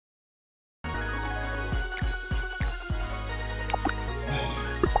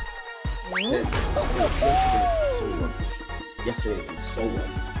Yes, it is so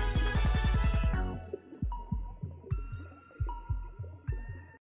worth.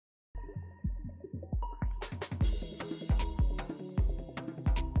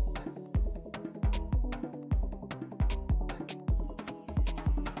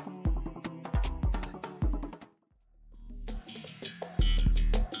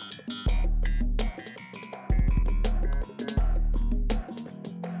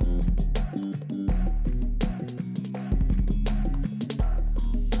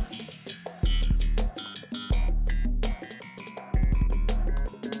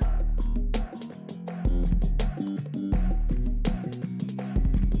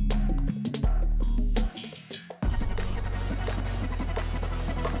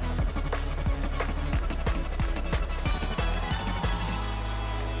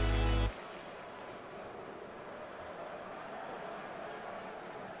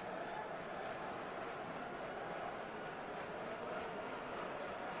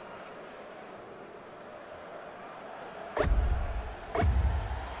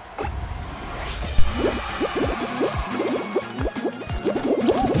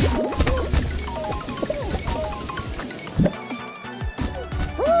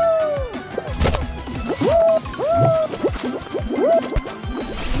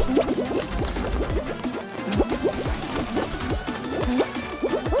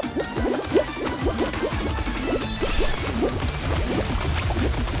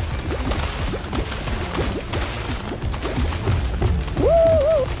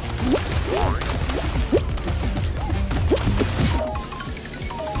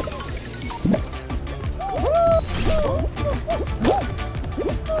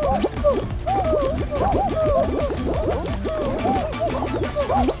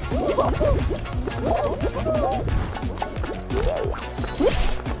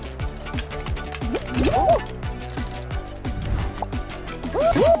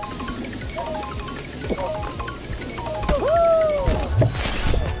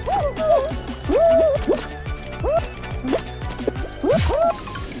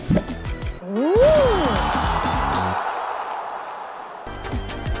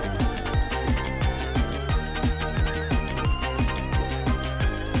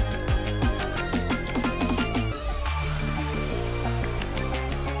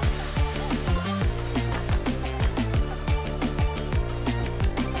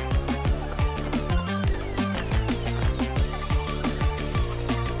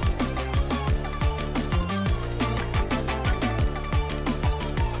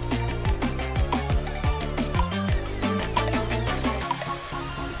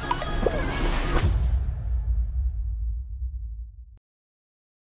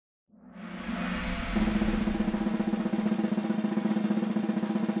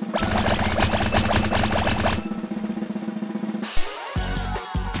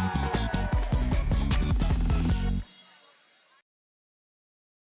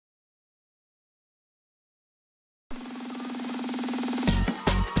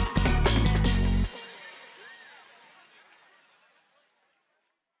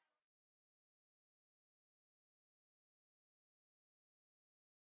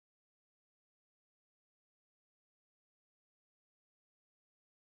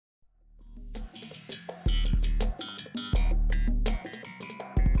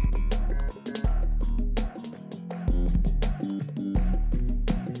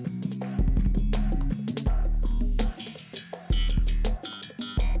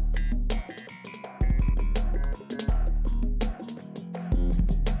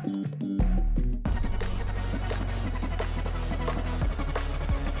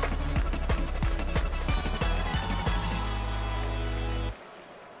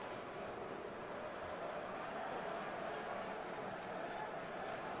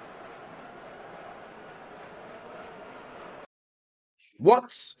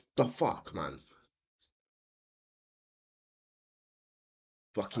 What the fuck, man?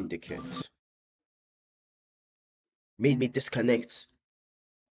 Fucking dickhead. Made me disconnect.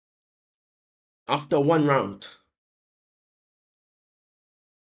 After one round.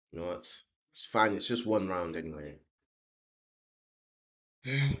 You know what? It's fine, it's just one round anyway.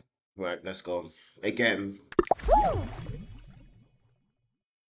 Right, let's go. Again.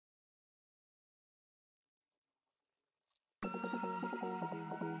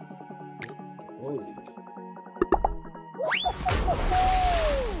 Holy.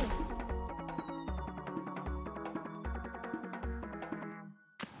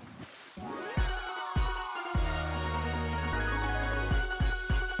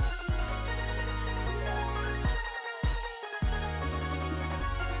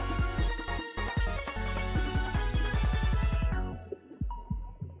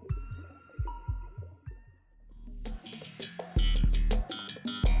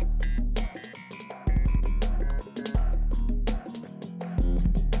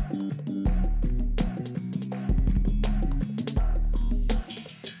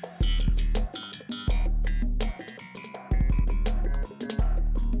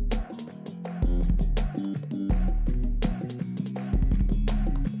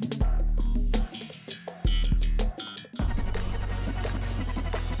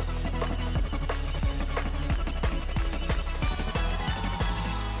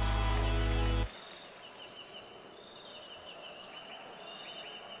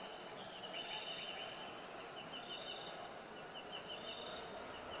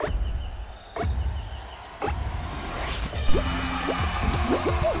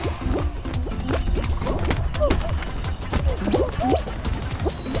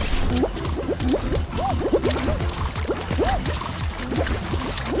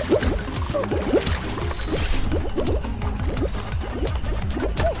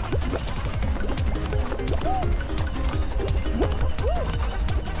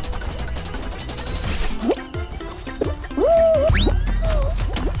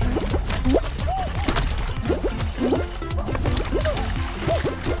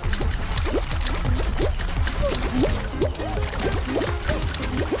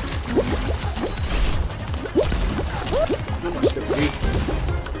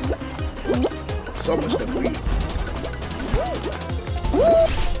 So much debris.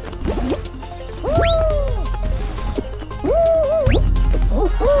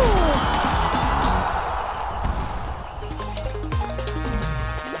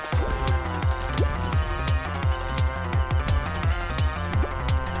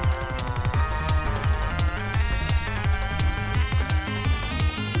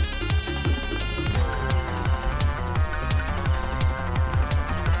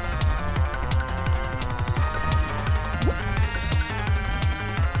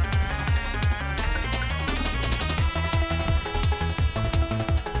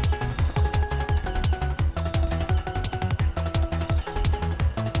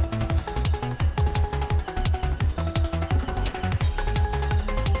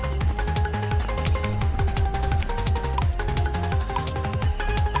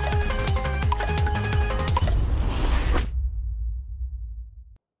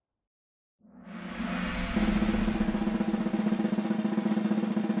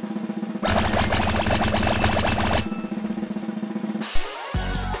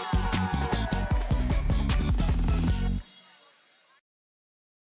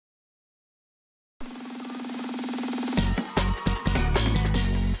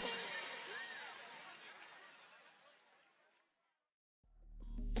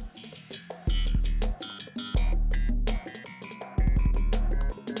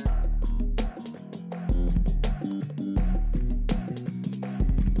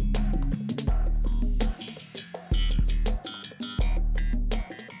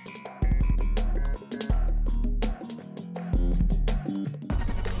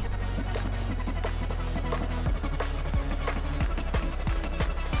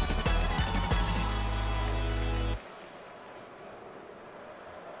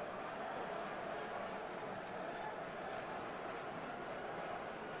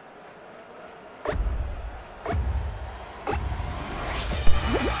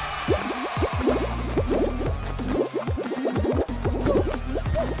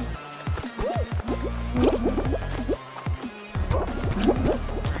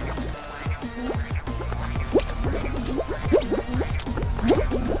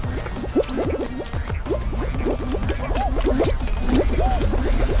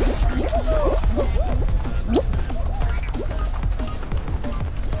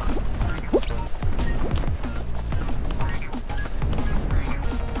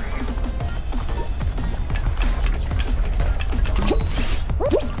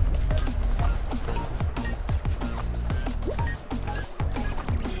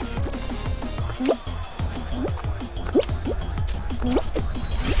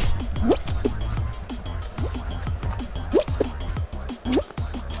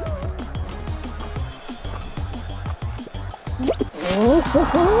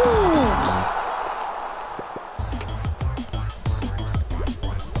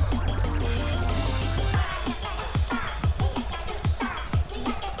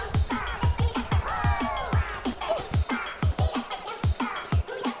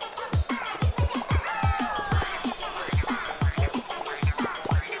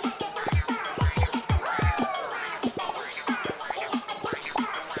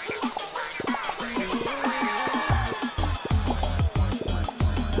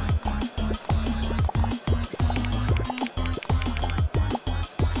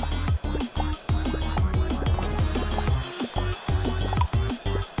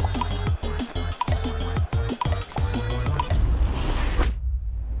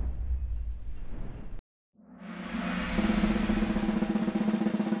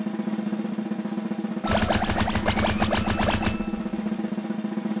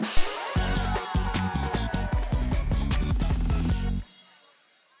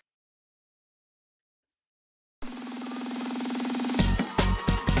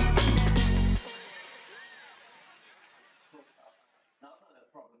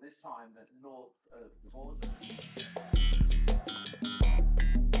 This time at north of the border.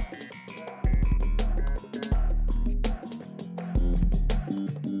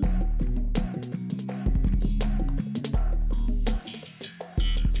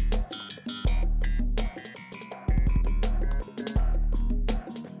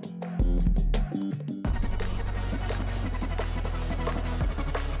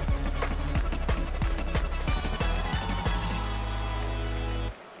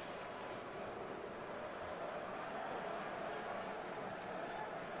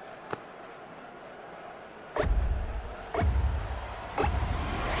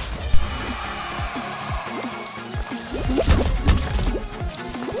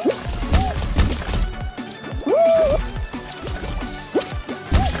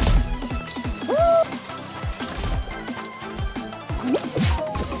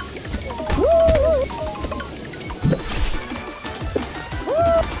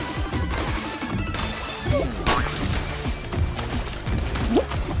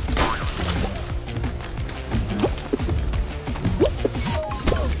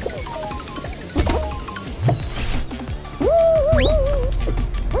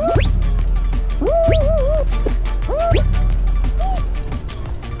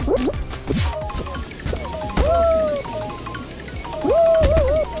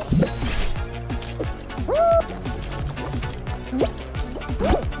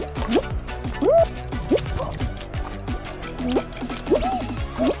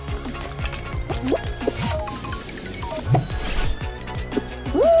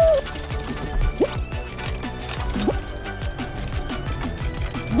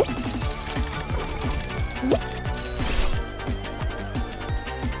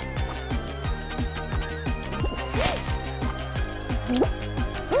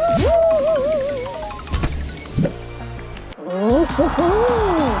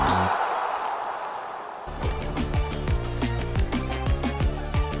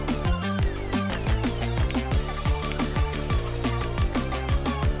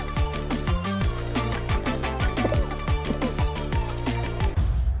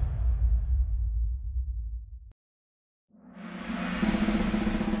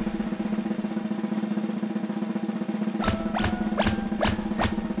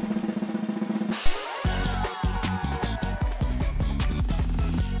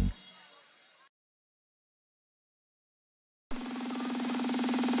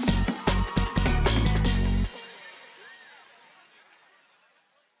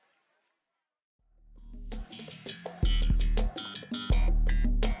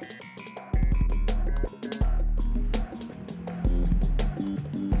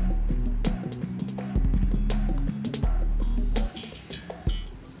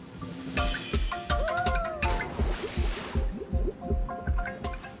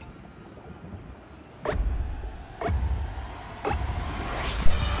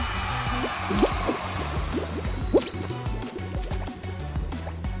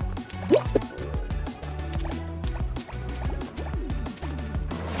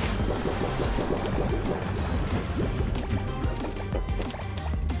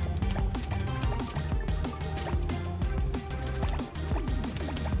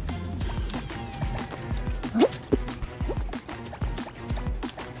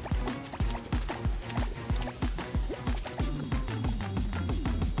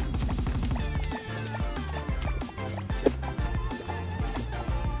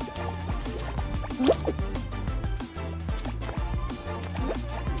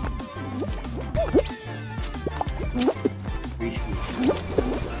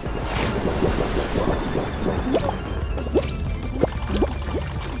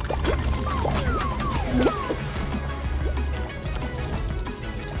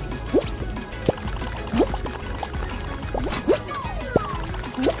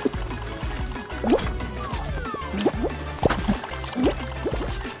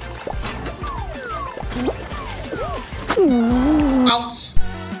 Ouch!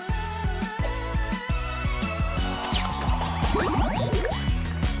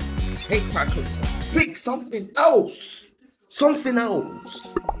 Hate crackers. Pick something else! Something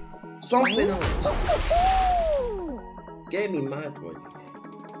else! Something else! Get me mad, buddy.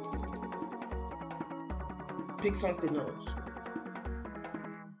 Pick something else.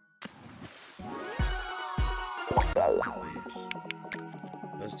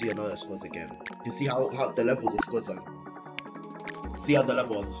 Let's do another squad again. You see how the levels of squads are. See how the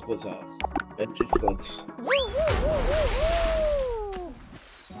levels of squads are. Let's do squads.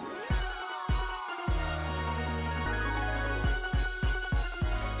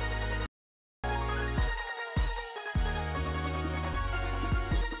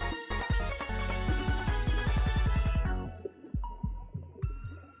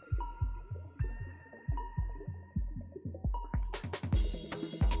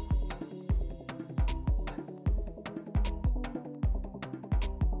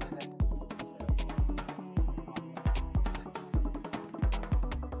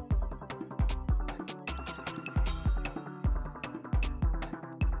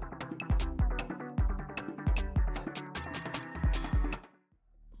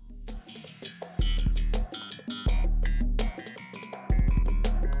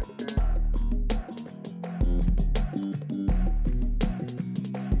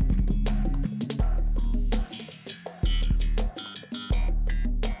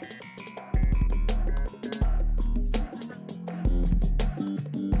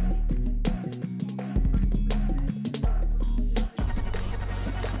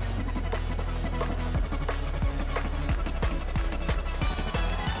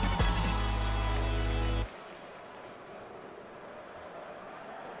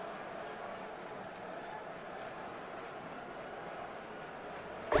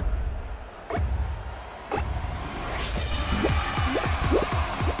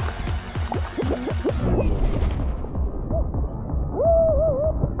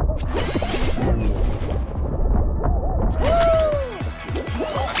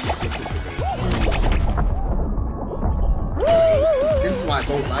 I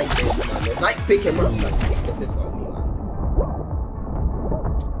don't like this, man. It's like picking up, it's like picking this on me, man.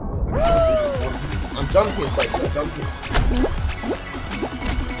 I'm jumping, but it's not jumping.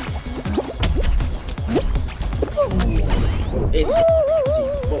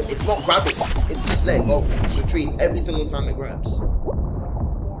 It's not grabbing. It's just letting go. It's retreating every single time it grabs.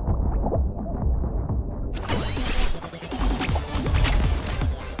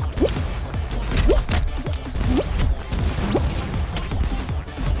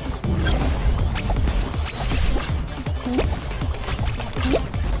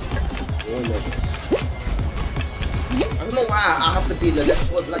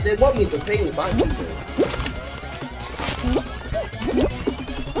 Like, they want me to fail badly, bro.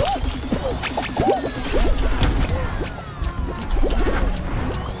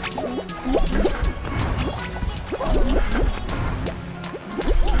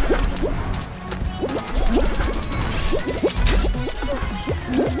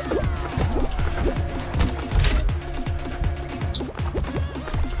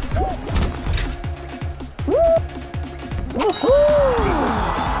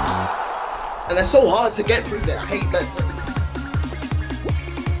 And they're so hard to get through there. I hate that.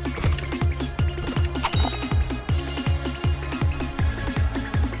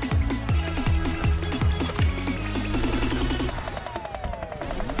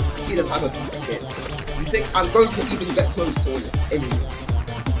 See the type of people get. You think I'm going to even get close to it anymore?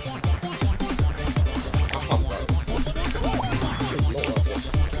 I can't go.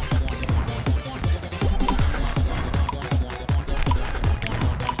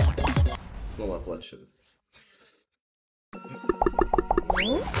 Not worth watching.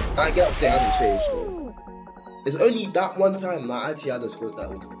 I guess they haven't changed though. It's only that one time that I actually had a squad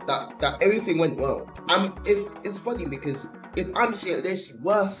that everything went well. It's funny because if I'm shit, they're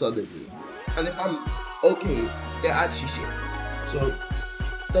worse than me, and if I'm okay, they're actually shit. So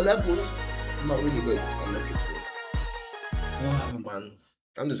the levels not really good. I'm looking for. Oh man,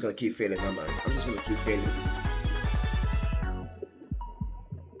 I'm just gonna keep failing that, man. I'm just gonna keep failing.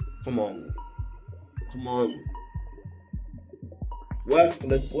 Come on. Come on.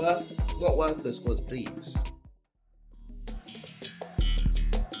 Not worth the scores, please.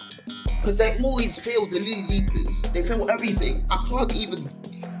 Because they always fail the Lily Leapers. They fail everything. I can't even...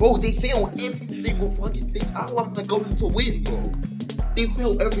 Bro, they fail every single fucking thing. How am I going to win, bro? They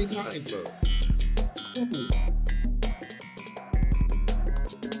fail every time, bro.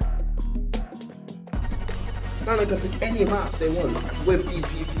 Now they can pick any map they want with these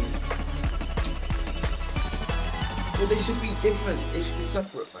people. Well, they should be different. They should be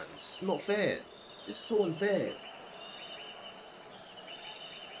separate, man. It's not fair. It's so unfair.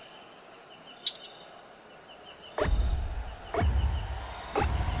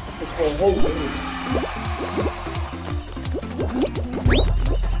 It's for a whole game.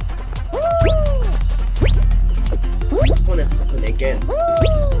 I want it to happen again.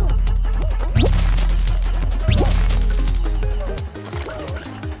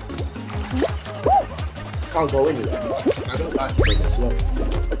 Can't go anywhere. I don't like playing this long.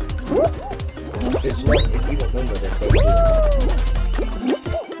 It's long, it's even longer than they do.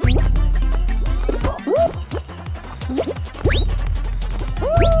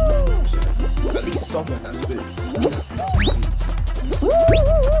 At least someone that's good. That's decent.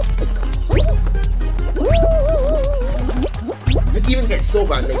 You even get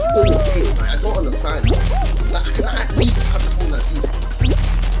silver and they still fail. Like, I don't understand. Like, can I at least have someone that's easy?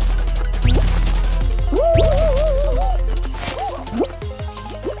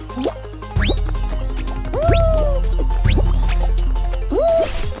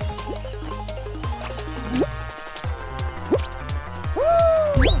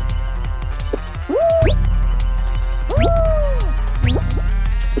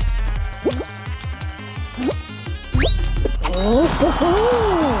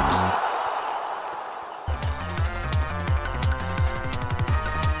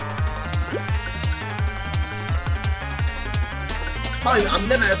 I'm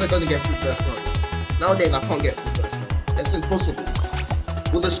never ever gonna get through first round. Nowadays I can't get through first round. It's impossible.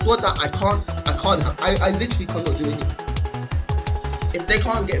 With a squad that I literally cannot do anything. If they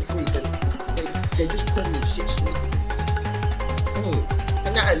can't get through, then they just call me shit squads. Oh,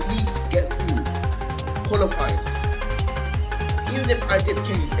 can I at least get through qualifying? Even if I did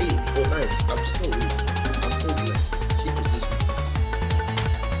came 8th or 9th, I'm still losing. I'm still in a shit position.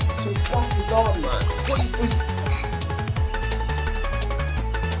 So fucking god, man. What is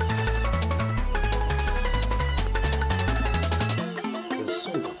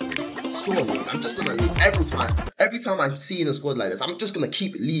I'm just gonna leave every time I'm seeing a squad like this. I'm just gonna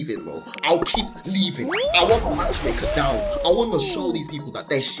keep leaving, bro. I'll keep leaving. I want the matchmaker down. I want to show these people that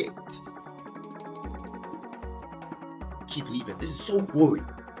they're shit. Keep leaving. This is so boring,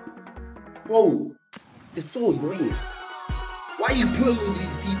 bro. It's so annoying. Why are you putting on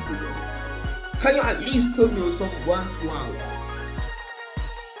these people, bro? Can you at least put me on something worthwhile?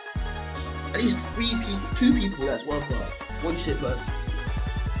 At least 2 people that's worthwhile. 1 shit person.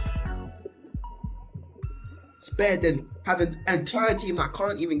 It's better than having an entire team that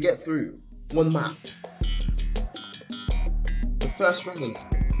can't even get through 1 map. The first round.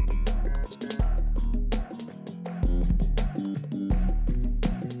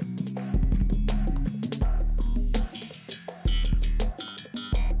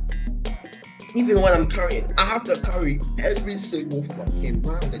 Even when I'm carrying, I have to carry every single fucking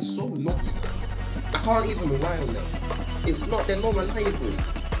round. It's so annoying. I can't even rely on them. They're not reliable.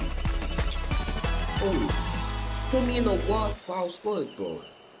 Oh, put me in a worthwhile squad, bro.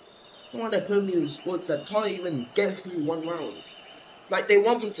 Why they put me in squads that can't even get through one round? Like they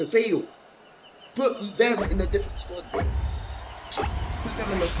want me to fail. Put them in a different squad, bro. Put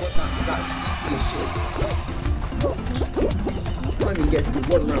them in a squad that's easy as shit. Can't even get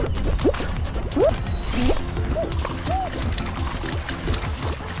through one round.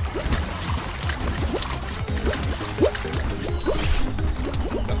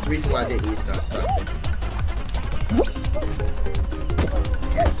 That's the reason why I didn't use that thing.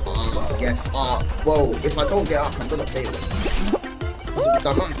 Get up. Whoa, if I don't get up, I'm gonna fail. The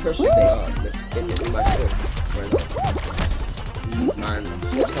amount of pressure they are in my squad right now. These man,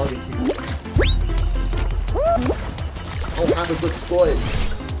 so targeting. I don't have a good squad.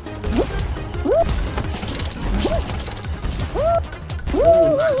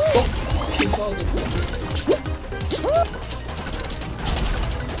 Oh man, stop fucking targeting.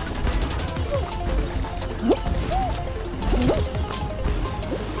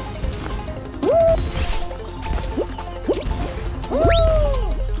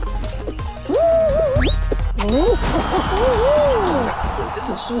 This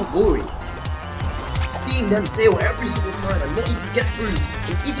is so boring. Seeing them fail every single time and not even get through,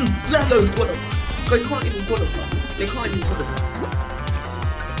 and even let alone qualify. They can't even qualify. They can't even qualify.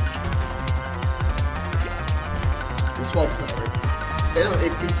 We're 12th already.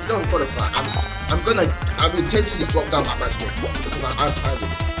 If you don't qualify, I will intentionally drop down my matchmate because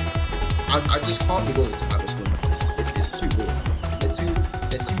I just can't be going to have a squad like this. It's too boring.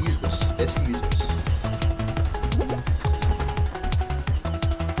 They're too useless. They're too useless.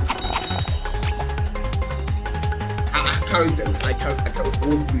 I carried them. I carried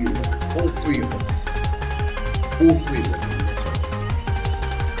all three of them. All three of them. All three of them. That's right.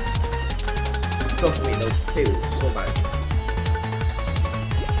 Trust me, they'll fail so bad.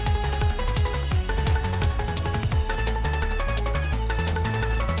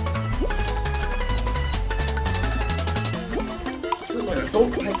 I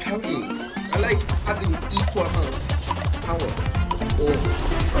don't like carrying. I like having equal amount of power.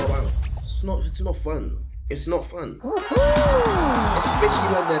 Oh wow. It's not fun. It's not fun. Especially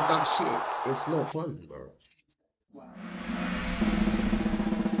when they're that shit. It's not fun, bro.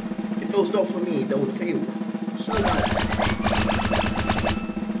 If it was not for me, they would fail. So bad.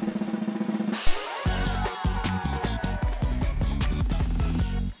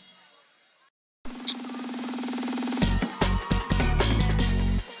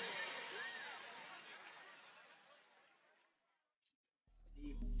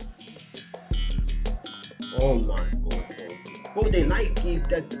 Oh my god, bro, they like these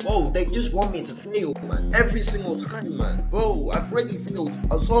guys, bro. They just want me to fail, man. Every single time, man. Bro, I've already failed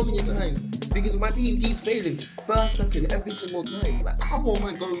so many times because my team keeps failing first, second, every single time. Like, how am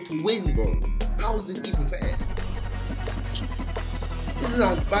I going to win, bro? How is this even fair? This is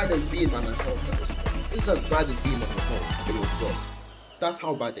as bad as being by myself at this point. This is as bad as being by myself in this squad. That's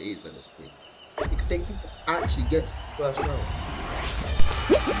how bad it is at this point. Because they can actually get first round.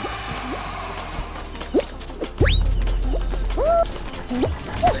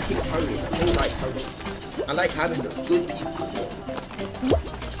 I hate hurrying. I don't like hurrying. I like having those good people.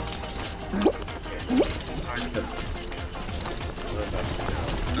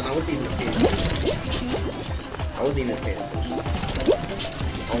 And I wasn't even paying attention. I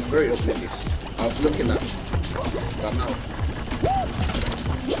was very oblivious. I was looking at it. But I'm out.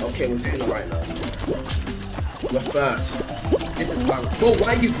 Okay, we're doing it right now. We're first. This is fun. Bro,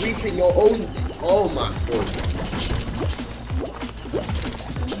 why are you griefing your own? Oh my god.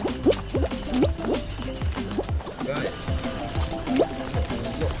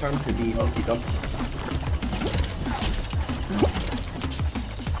 It's not time to be Humpty Dumpty.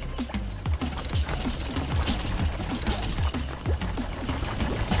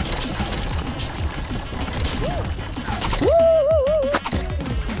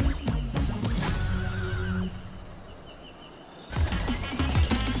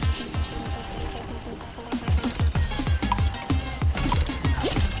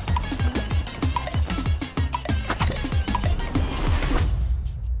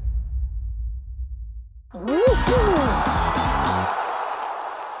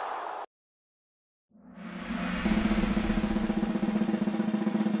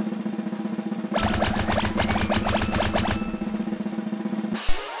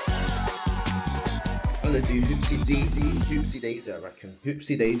 I'm gonna do Hoopsie Daisy, I reckon.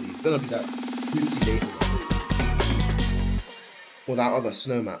 Hoopsie Daisy. It's gonna be that Hoopsie Daisy. or that other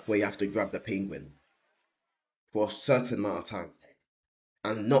snow map where you have to grab the penguin for a certain amount of time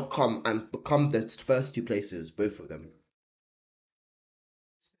and not come and become the first 2 places, both of them.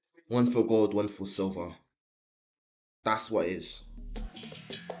 One for gold, one for silver. That's what it is.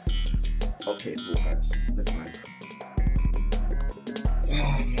 Okay, cool guys, never mind.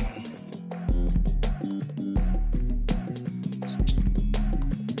 Oh man.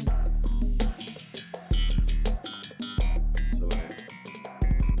 So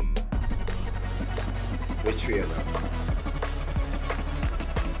we're trio now.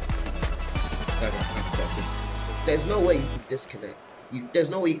 There's no way you can disconnect. There's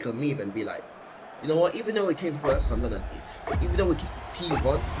no way you can leave and be like, you know what, even though we came first, I'm gonna leave. Even though we came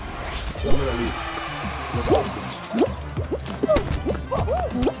P1, I'm gonna leave. Let's go, bitch.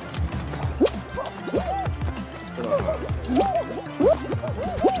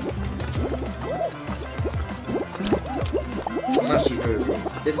 I'm actually very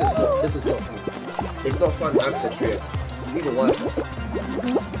relieved. This is not fun. It's not fun having the trio. It's even worse.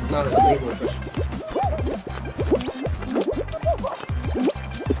 It's now it's way more pressure.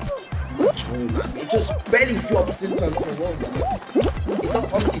 Oh man, it just barely flops into the wall, man. It's not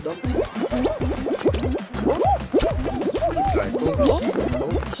Humpty Dumpty. Please guys, don't be shit.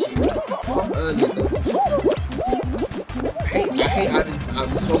 Don't be shit. Come early and don't be shit. I hate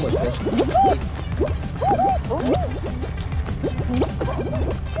having so much pressure.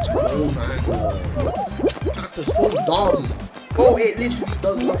 Oh my god. This character's so dumb. Oh, it literally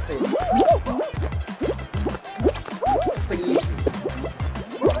does nothing. Nothing useful.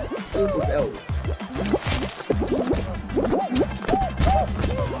 All his elves.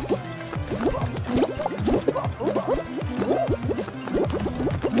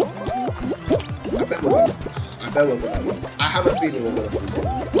 I bet we're gonna lose. I have a feeling we're gonna lose.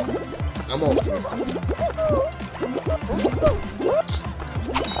 I'm optimistic.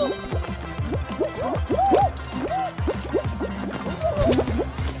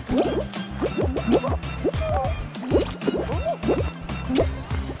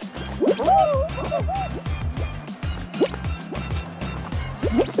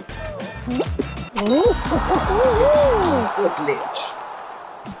 Oh, glitch.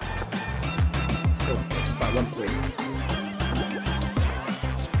 Still, by 1 point.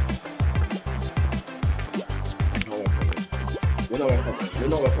 We're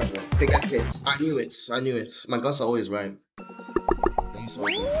not recovering. Big ass hits. I knew it. My guns are always right. He's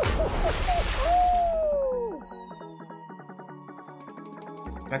always right.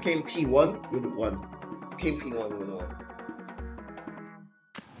 If I came P1, we would have won. Came P1, we would have won.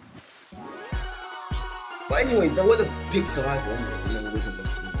 But anyways, there was a big survival anyways, and then we would have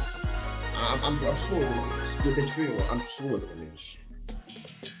lost. I'm sure we're gonna lose. With the trio, I'm sure we're gonna lose.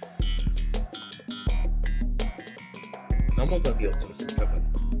 I'm not gonna be optimistic ever.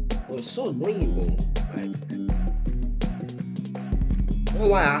 Well, it's so annoying, bro. Like, I don't know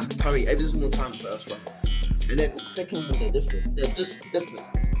why I have to parry every single time first round. And then second one, they're different. They're just different.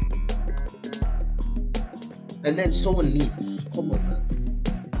 And then someone leaves. Come on, man.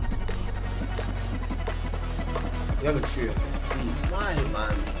 You have a trio. Why,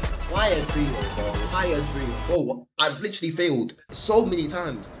 man? Why a trio, bro? Why a trio? Bro, I've literally failed so many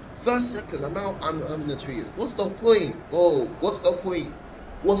times. First, second, and now I'm in a trio. What's the point? Bro, what's the point?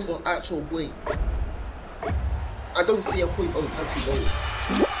 What's the actual point? I don't see a point of actually going.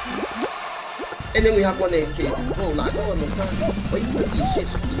 And then we have one AFK. Bro, like, I don't understand. Why you put these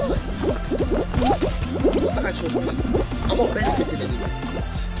shits for the like? What's the actual point? I'm not benefiting anyway.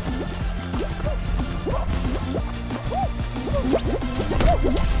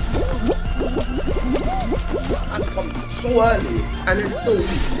 I've come so early and then still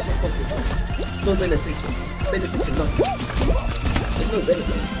lose. It's not possible. No benefits. Benefiting nothing. There's no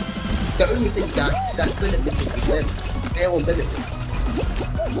benefits. The only thing that's benefiting is them. Their own benefits.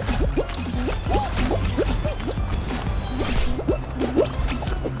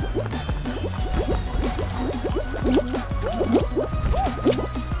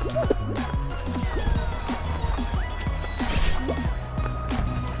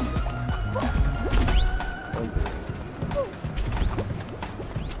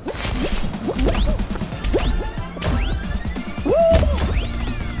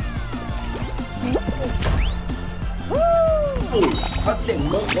 How did it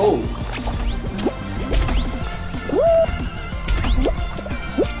not go?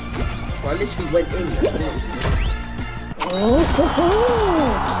 Well, I literally went in there.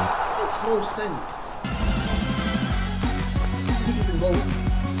 Makes no sense. It didn't even go.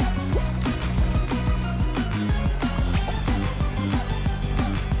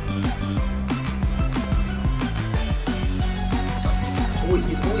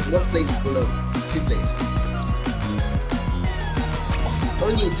 it's one place below, 2 places. It's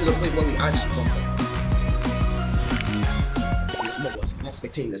only to the point where we actually got them. I'm not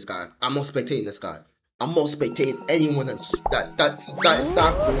spectating this guy. I'm not spectating this guy. I'm not spectating anyone that's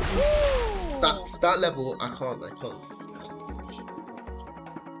that level. I can't.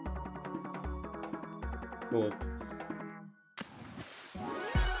 No.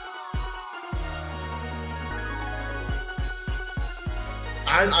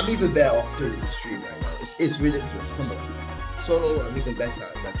 I'm even better off doing the stream right now. It's ridiculous. Come on, solo. I'm even better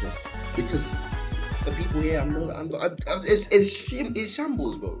at this because the people here. It's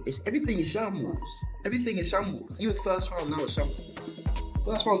shambles, bro. Everything is shambles. Everything is shambles. Even first round now is shambles.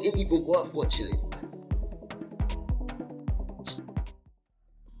 First round ain't even worth watching.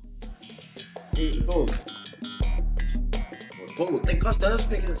 Bro. Bro, thank gosh they're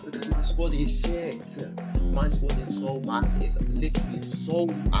picking this because my squad is shit. My squad is so bad. It's literally so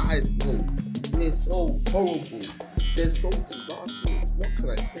bad, bro. It's so horrible. They're so disastrous. What can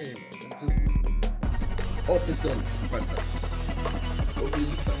I say, man? Just opposite fantastic.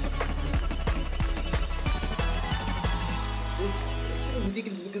 Opposite fantastic. It's so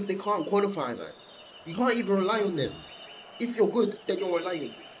ridiculous because they can't qualify, man. You can't even rely on them. If you're good, then you're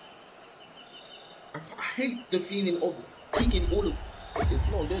relying. I hate the feeling of taking all of this. It's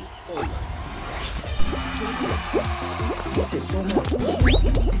not good. No, man. I hate it so much.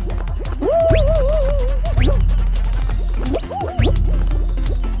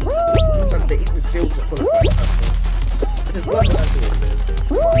 Sometimes they even fail to qualify. There's one person in there.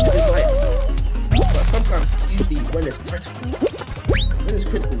 It's like, but sometimes it's usually when it's critical. When it's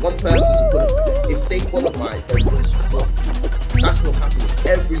critical, one person to qualify. If they qualify, then it's off. That's what's happening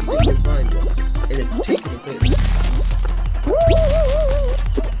every single time, bro. And it's taking a piss.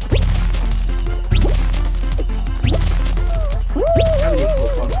 How many go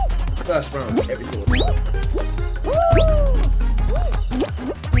past first round every single time?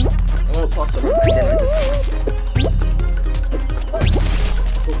 I won't pass around and then I just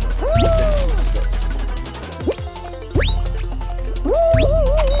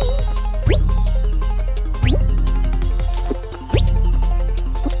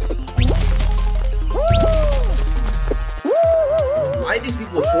Why these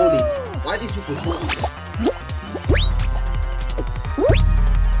people trolling? Why these people trolling?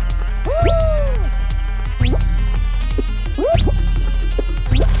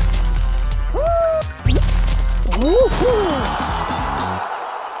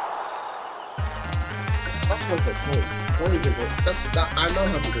 That's what's a troll. Don't even go. That's that. I know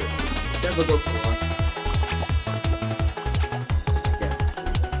how to do it. Never go for one.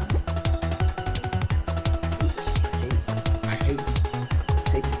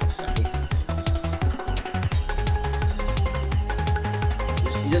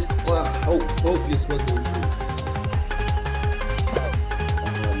 Hope your squad goes through.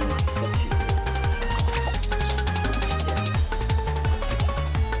 Fuck you. Yeah.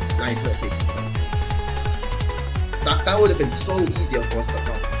 Nice little take. That would have been so easier for us to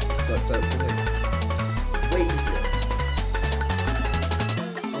win. Way easier.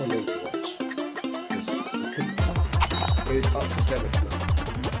 So annoying to watch. Because we couldn't go up to 7th now.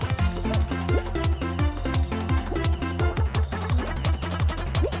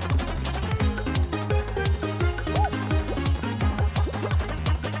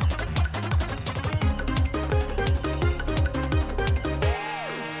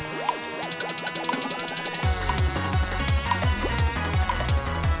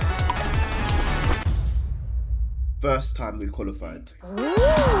 First time we qualified.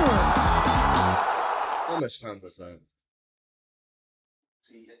 How much time was that?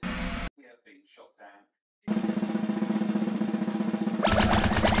 See, we have been shot down.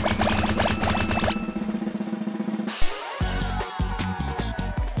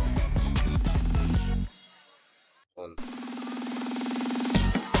 On.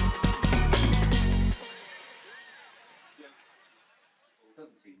 Yeah. Well, it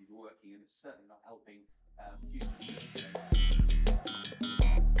doesn't seem to be working, and it's certainly not helping.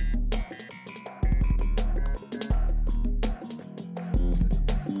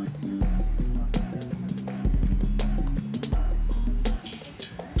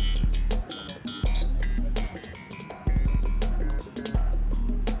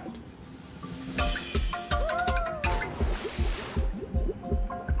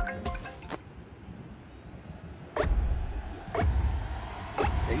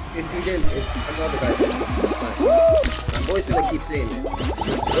 If you didn't, if another guy didn't, I'm always gonna keep saying it.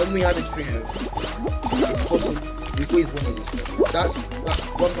 Because when we had a trio, it's possible we always won on this one. That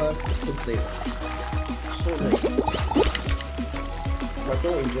one person could say that. So late. I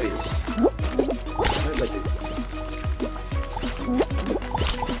don't enjoy this. What do I do?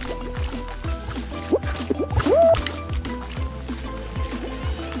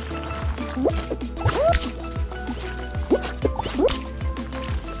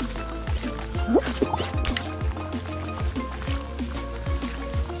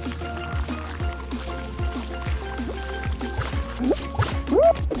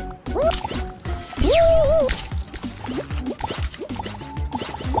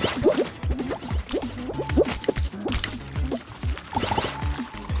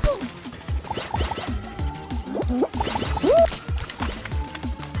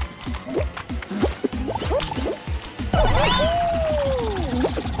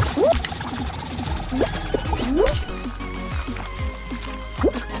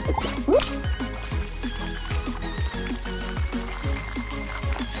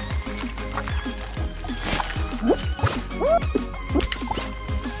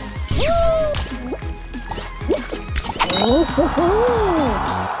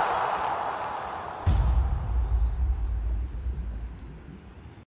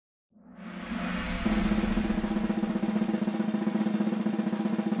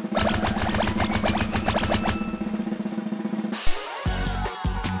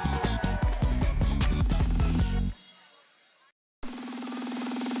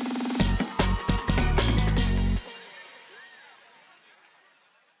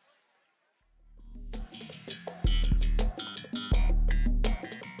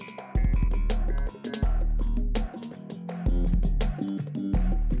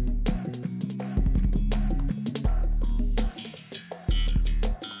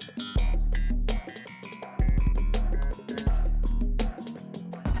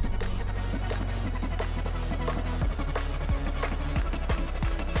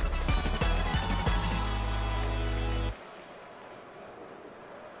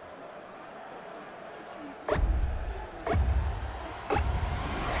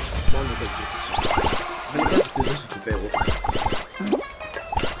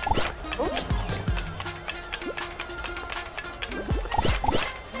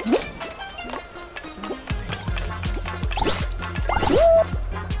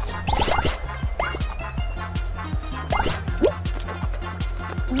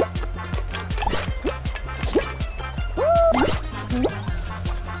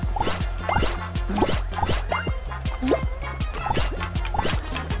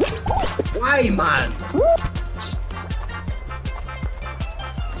 Why, man?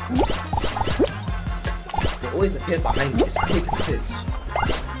 They always appear behind me. It's taking the piss.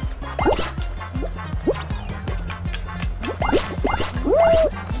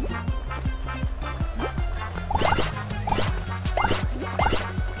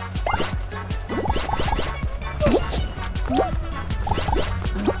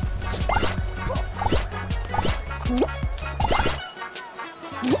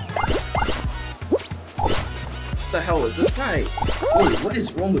 What the hell is this guy? Wait, what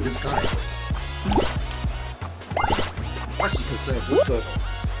is wrong with this guy? I'm actually concerned. What's going on?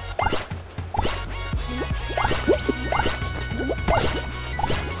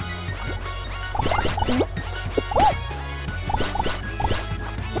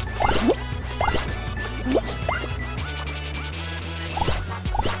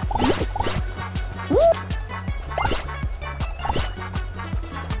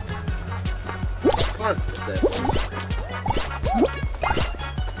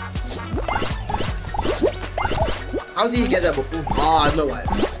 How did you get that before? Oh, I know why.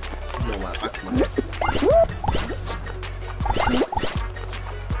 I know why. Back to my head.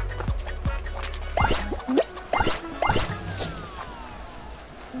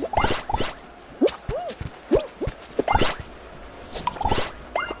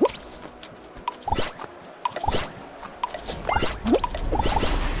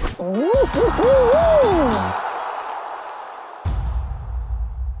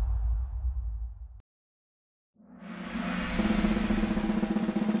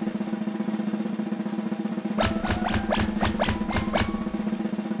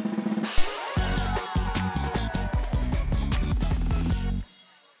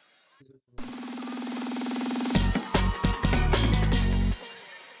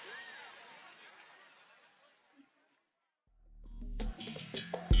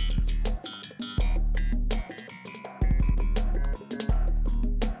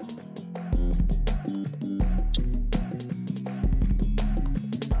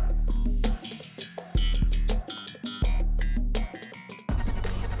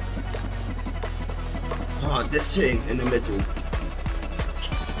 Oh, this thing in the middle.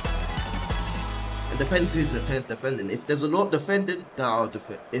 And depends who's defending. If there's a lot of defending, then I'll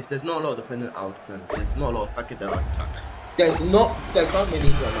defend. If there's not a lot of defending, I'll defend. If there's not a lot of attacking, then I'll attack. There can't be an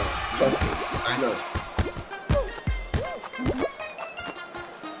easy one now. Trust me, I know.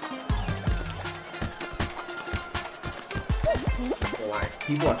 Why?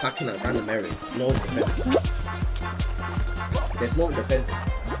 People attacking at random areas. No one defending. There's no one defending.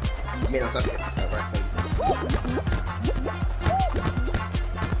 I mean attacking at right point.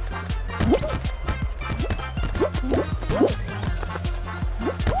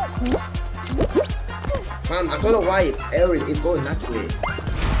 Man, I don't know why it's airing, it's going that way.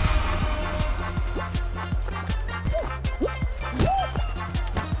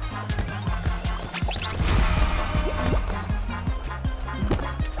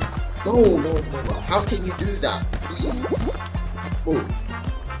 No. How can you do that? Please. Oh.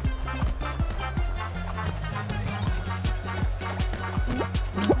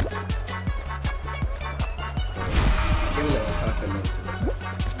 Give me a perfect moment to defend.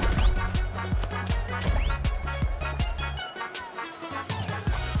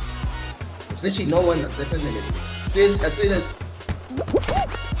 There's literally no one that's defending it. As soon as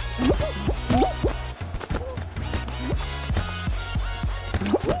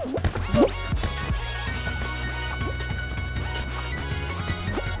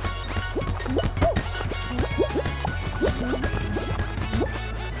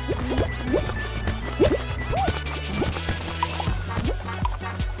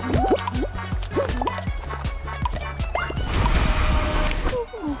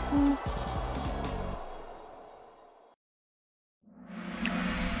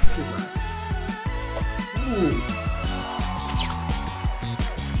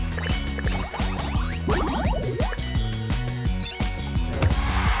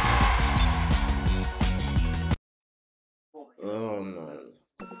oh no.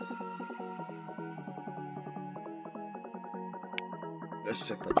 Let's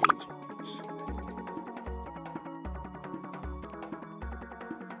check the games.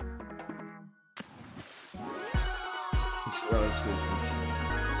 It's round 2.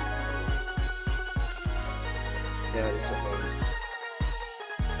 Yeah, it's supposed.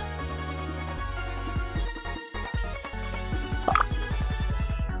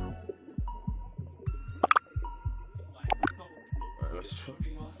 Let's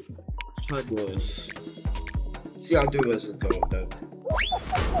try this. See how I do as it goes though.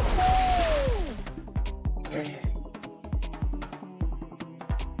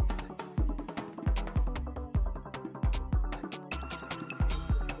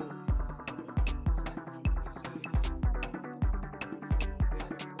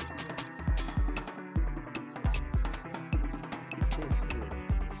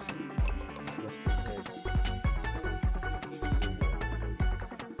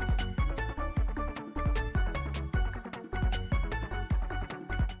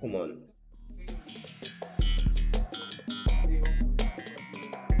 Come on.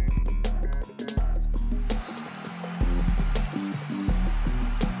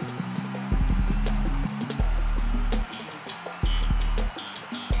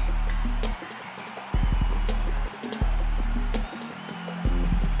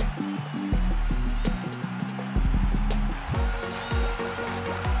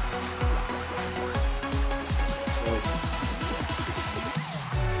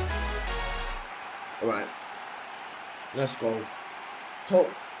 Alright, let's go. Top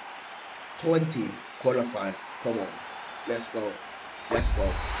 20 qualify. Come on, let's go. Let's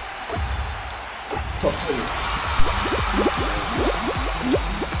go. Top 20.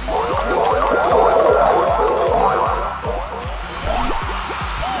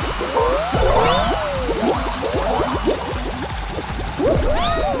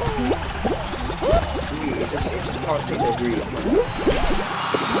 It just can't take the breathe.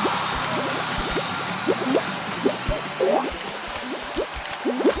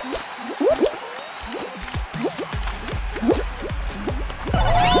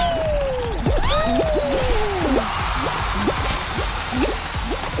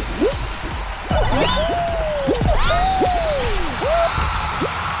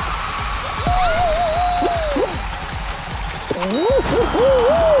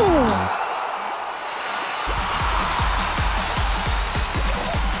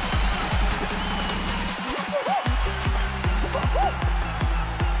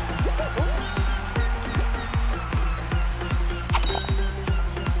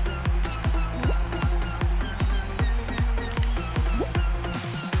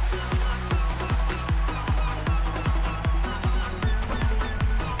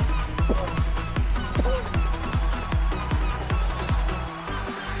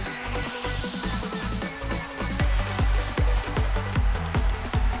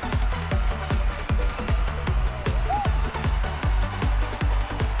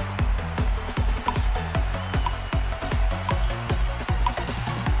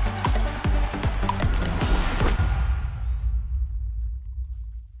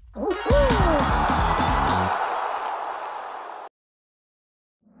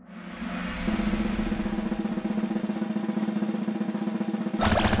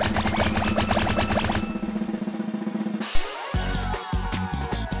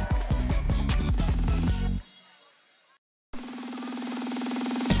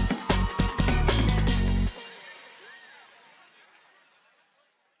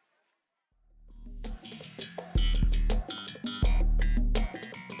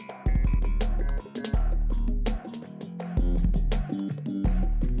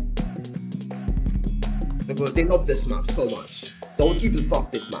 Bro, they love this map so much. Don't even fuck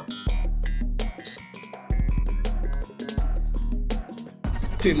this map.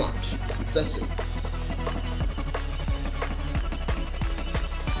 Too much. Excessive.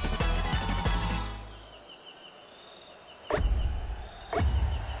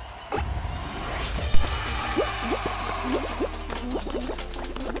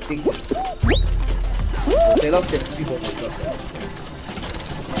 They love this. People don't love that.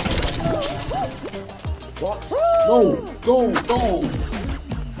 What? No! No! No!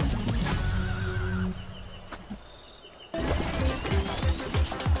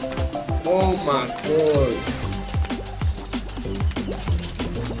 Oh my god!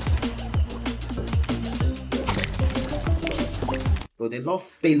 Bro, they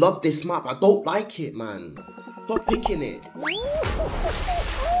love this map. I don't like it, man. Stop picking it.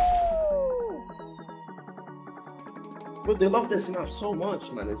 Bro, they love this map so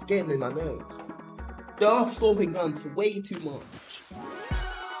much, man. It's getting in my nerves. They love Stompin guns way too much.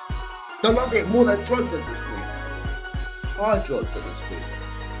 They love it more than drugs at this point. Hard drugs at this point.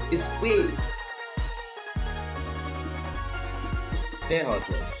 It's weird. They're hard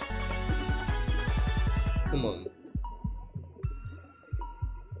drugs. Come on.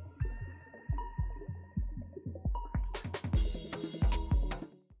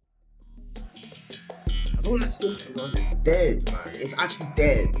 I don't like Stompin Ground, it's dead, man. It's actually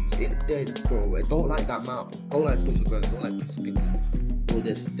dead. It's dead, bro. I don't like that map. I don't like Stompin Ground, I don't like Pixel. Bro,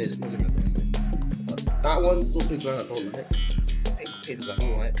 there's nothing I don't like. But that one, Stompin Ground, I don't like. Pins I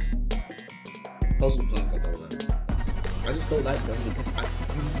don't like. Puzzle Park I don't like. I just don't like them because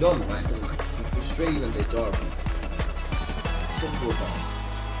you know why I don't like them. They're frustrating and they're jarring. Simple about it.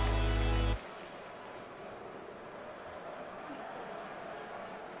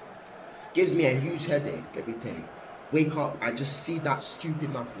 It gives me a huge headache every day. Wake up, I just see that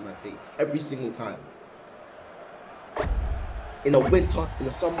stupid map in my face every single time. In the winter, in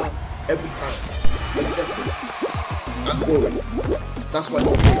the summer, every time. Excessive. I'm boring. That's why I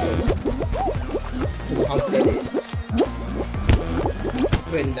don't play so. Because of how dead it is.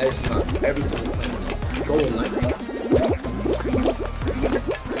 Playing those maps every single time. No one likes it.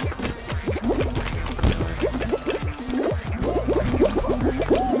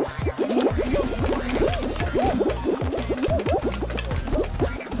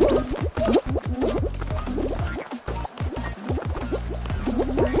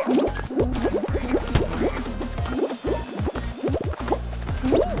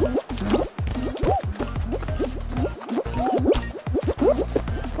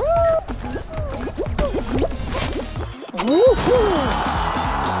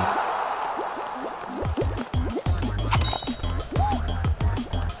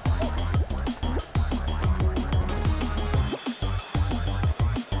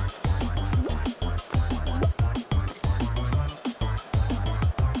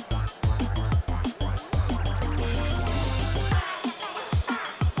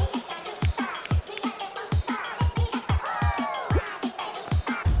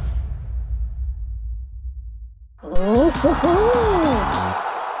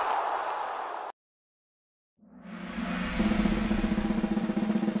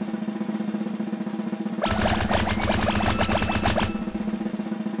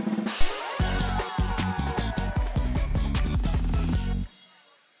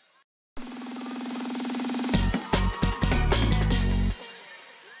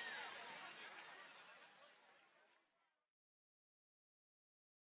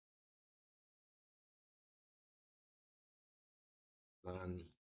 Man.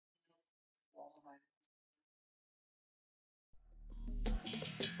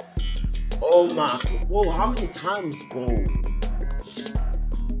 Oh my, whoa, how many times, bro?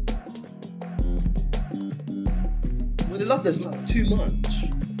 Well, they love this map too much.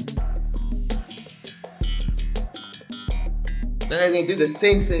 Then they're gonna do the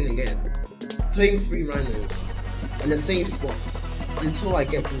same thing again. Same 3 rhinos. In the same spot. Until I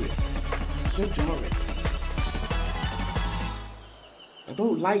get through it. It's so jarring. I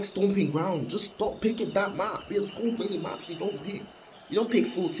don't like Stompin Ground. Just stop picking that map. There's so many maps you don't pick. You don't pick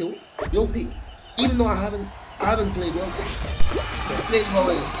Full Tilt. You don't pick. Even though I haven't played well with it. I play well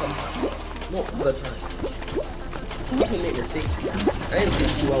in it sometimes. Not all the time. People make mistakes. I didn't play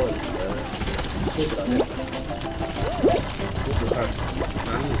too well in it. So good at it. All the time. I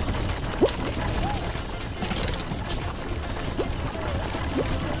mean.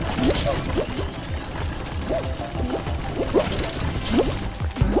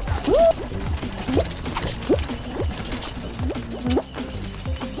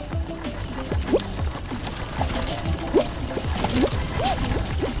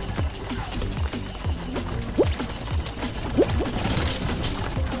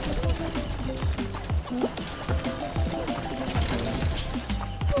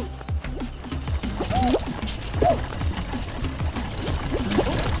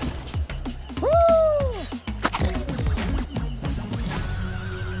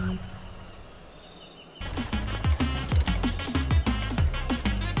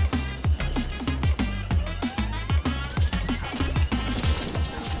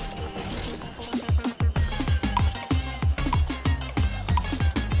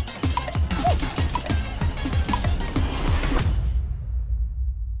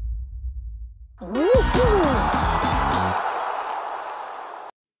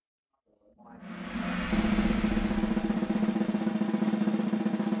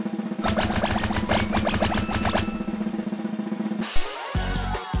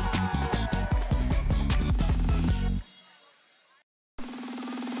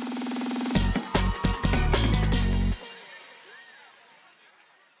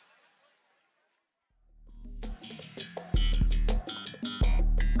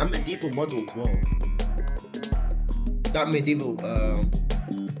 I'm medieval model as well. That medieval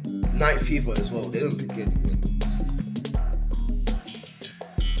Night Fever as well. They don't pick it.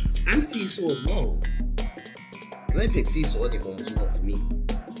 And Seesaw as well. They don't pick Seesaw anymore as well for me.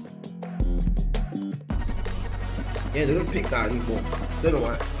 Yeah, they don't pick that anymore. Don't know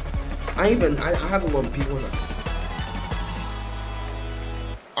why. I haven't won P1.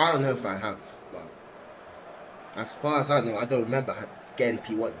 I don't know if I have, but as far as I know, I don't remember getting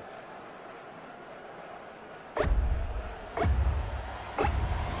P1.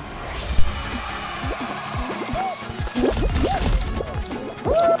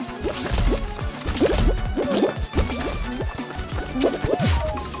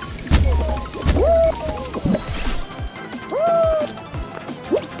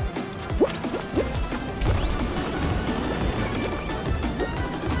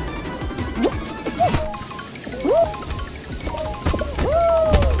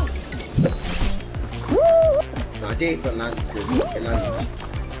 But not Eliminations.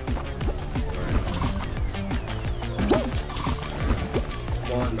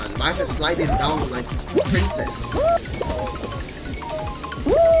 Come on, man. Why is it sliding down like it's a princess?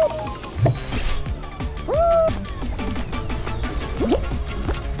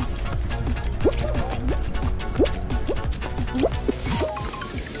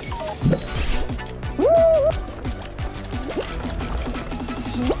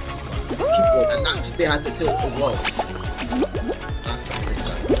 And that's if they had to tilt as well. That's the this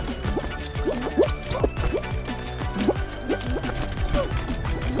side.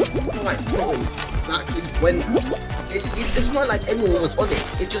 Like tilting exactly when it's not like anyone was on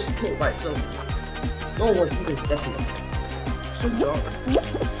it. It just tilted by itself. No one was even stepping up. So dark.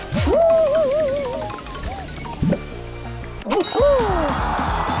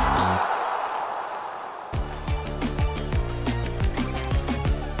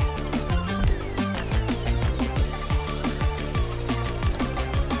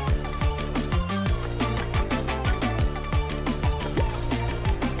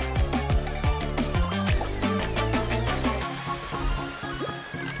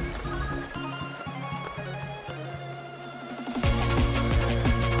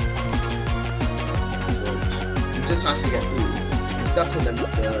 Just has to get through. It's stuck on the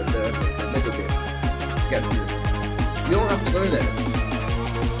middle bit to get through. You don't have to go there.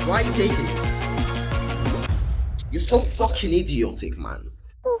 Why are you taking this? You're so fucking idiotic, man.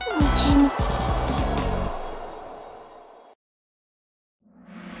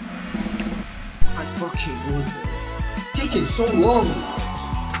 I fucking would. Taking so long.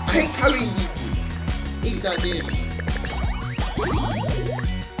 I hate carrying people. Eat that in.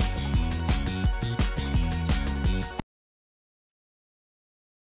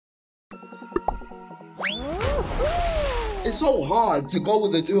 It's so hard to go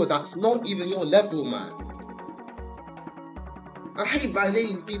with a duo that's not even your level, man. I hate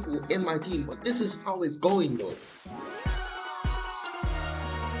violating people in my team, but this is how it's going, though.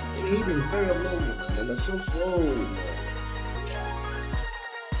 They're even very abnormal, man, and they're so slow, man.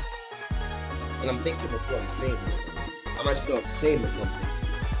 And I'm thinking of what I'm saying, man. I'm actually going to say it,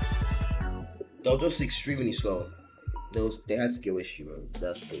 man. They're just extremely slow. They had skill issue, man.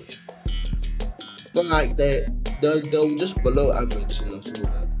 That's skill issue. It's not like they're just below average in the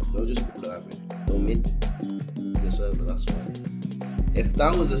server. They're just below average. They're mid the server, that's why. If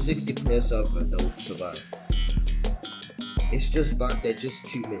that was a 60-player server, they would survive. It's just that they're just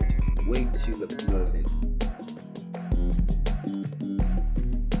too mid. Way too low mid.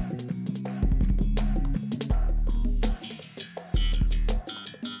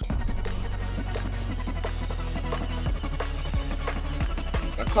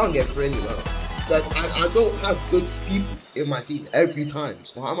 I can't get through anywhere. Like, I don't have good people in my team every time,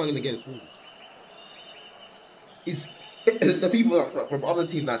 so how am I going to get through? It's the people from other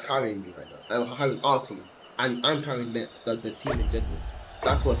teams that's carrying me right now. They're carrying our team, and I'm carrying the team in general.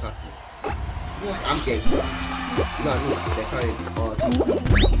 That's what's happening. I'm getting through. You know what I mean? They're carrying our team.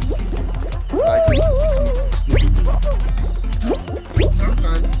 My team exclusively.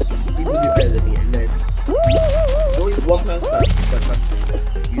 Sometimes people do better than me, and then there's always one person that's fantastic.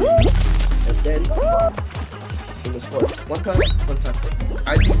 Usually. And then in the squad, one person is fantastic.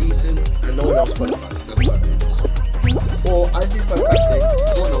 I do decent, and no one else qualifies, that's fine. Or I do fantastic,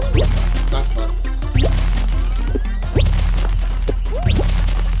 no one else qualifies, that's fine.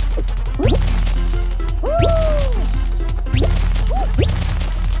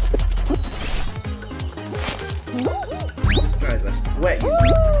 This guy's a sweat, you know.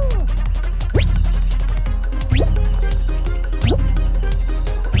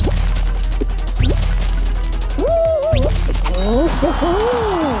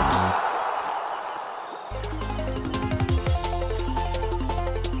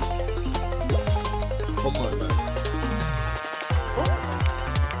 Come on, man.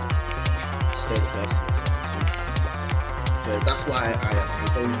 Stay the best. So that's why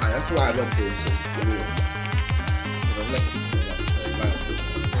that's why I went to experience. Because I've left people that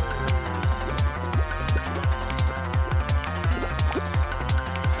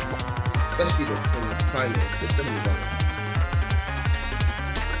especially in the finals, it's gonna be fun.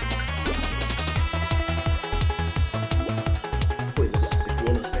 Pointless if you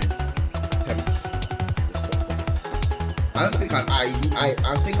wanna say 10th. I don't think I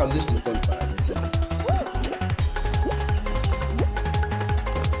think I'm just gonna qualify and listen.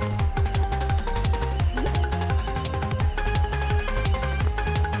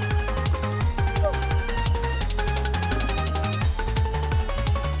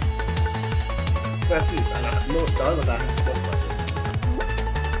 And no, the other guy has to qualify.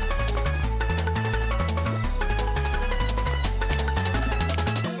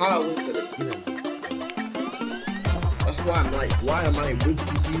 How I went to the beginning. That's why I'm like, why am I with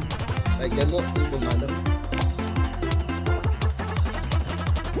these youth? Like, they're not even my level.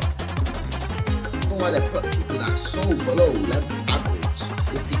 I don't know why they put people that are so below level average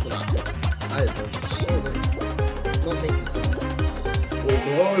with people that are so high level. So low. Not making sense. Well,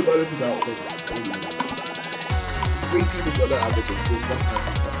 the whole ability is out there. 3 people below average and 1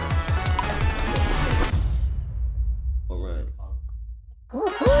 person below. Alright.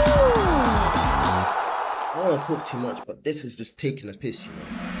 I don't want to talk too much, but this is just taking a piss, you know.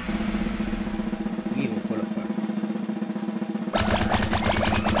 We even qualify.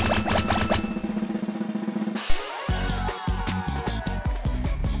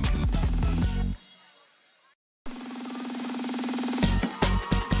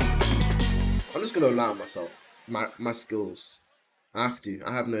 I'm just gonna allow myself. My skills. I have to.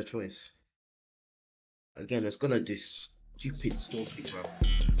 I have no choice. Again, it's gonna do stupid Stompin, bro.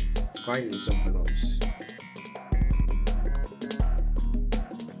 Finding something else.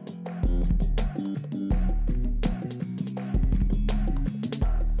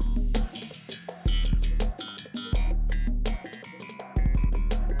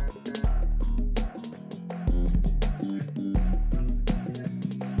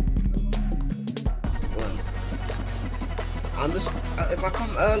 I'm just, if I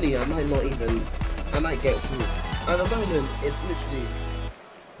come early, I might get through. At the moment, it's literally,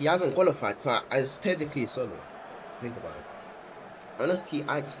 he hasn't qualified, so it's technically solo. Think about it. Unless he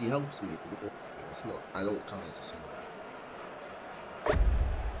actually helps me, it's not, I don't count as a solo.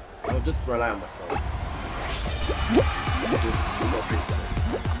 I'll just rely on myself. I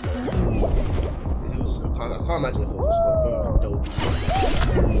can't imagine if it was a squad, bro.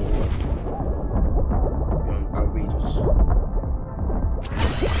 Outrageous.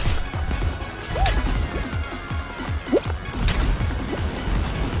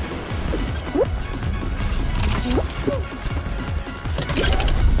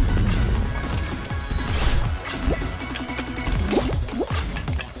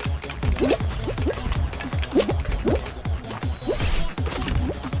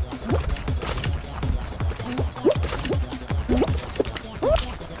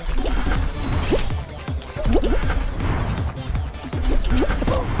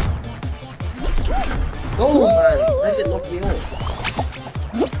 Oh man, why did it knock me off?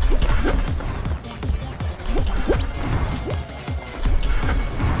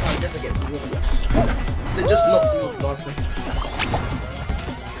 I'll never get through one of this. So it just knocked me off last second.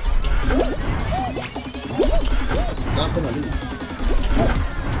 Now I'm gonna lose.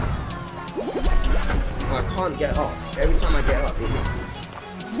 I can't get up. Every time I get up, it hits me.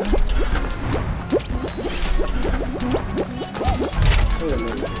 So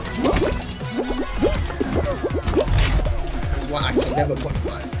annoying. That's why I can never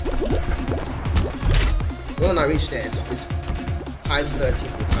qualify. When I reach there, it's tied 13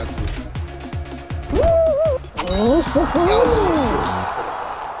 for tied 14.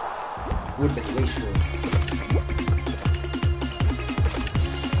 Would be way short.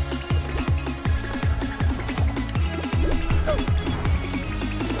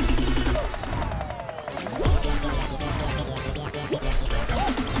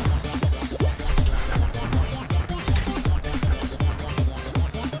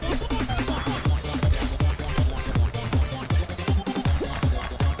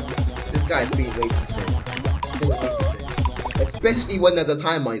 guy is being way too safe. He's being way too safe. Especially when there's a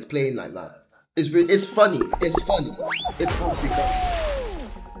timer he's playing like that. It's funny. It's funny. It's actually funny.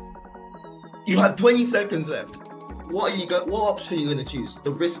 You have 20 seconds left. What option are you gonna choose?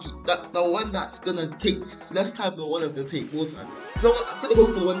 The risky, the one that's gonna take less time, the one that's gonna take more time. No, I'm gonna go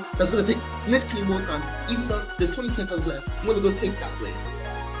for the one that's gonna take significantly more time, even though there's 20 seconds left. I'm gonna go take that way.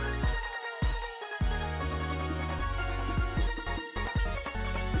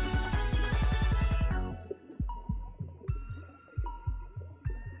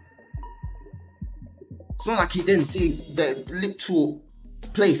 It's not like he didn't see the literal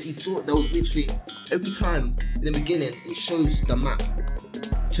place. He saw there was literally every time in the beginning it shows the map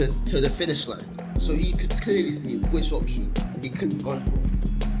to the finish line, so he could clearly see which option he could have gone for.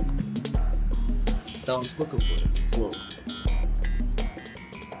 That was quicker for him as well.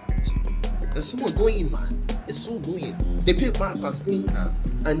 It's so annoying, man. It's so annoying. They pick maps as screen cam,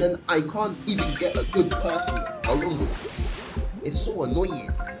 and then I can't even get a good person along with it. It's so annoying.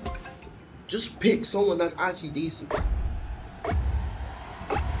 Just pick someone that's actually decent.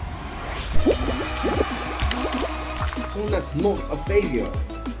 Someone that's not a failure.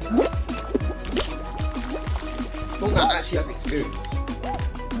 Someone that actually has experience.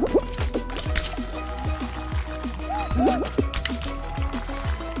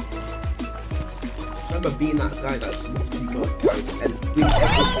 I remember being that guy that's literally got carried and win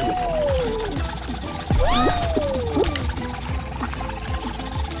every single time.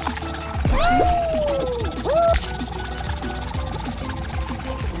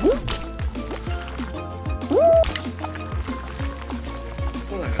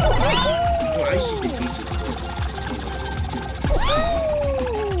 I should be decent.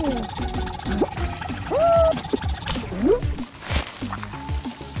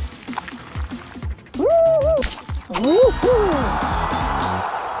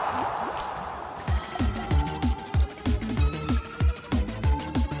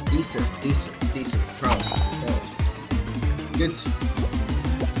 Decent, proud. Good.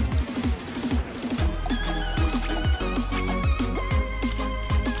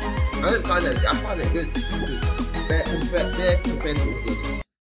 I find it good. Fair compared to all others.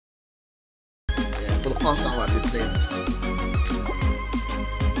 Yeah, for the past hour I've been playing this.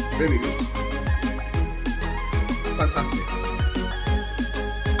 Very good. Fantastic.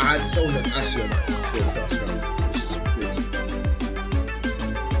 I had someone that's actually on the first round, which is good.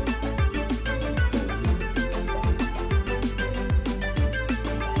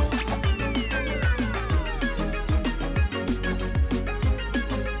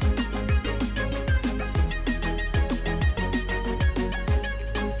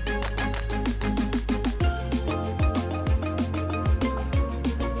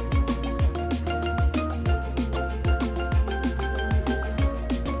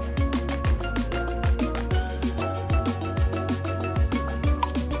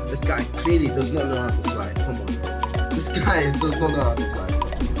 This guy clearly does not know how to slide. Come on. This guy does not know how to slide.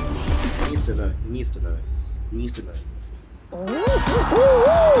 He needs to know. He needs to know. He needs to know.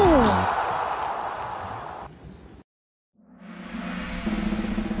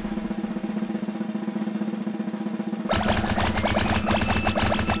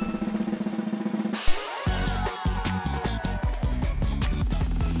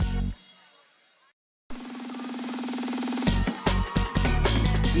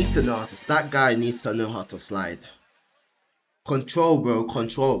 Needs to know how to. That guy needs to know how to slide. Control, bro.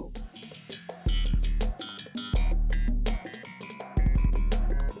 Control.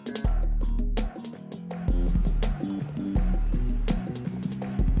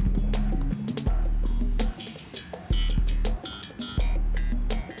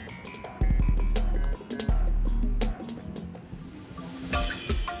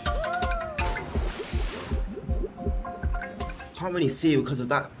 Can't really see it because of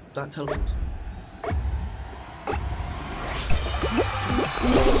that teleport.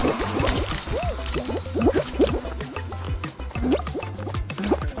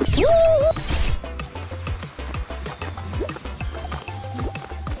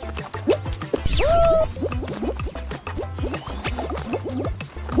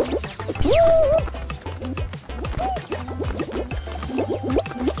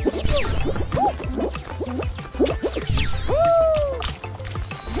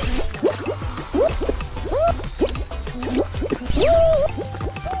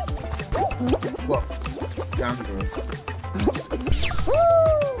 What? Scam, bro.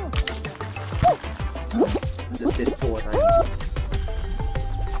 Just did 490.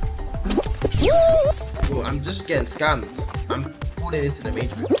 Bro, I'm just getting scammed. I'm falling into the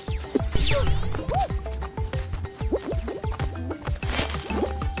matrix.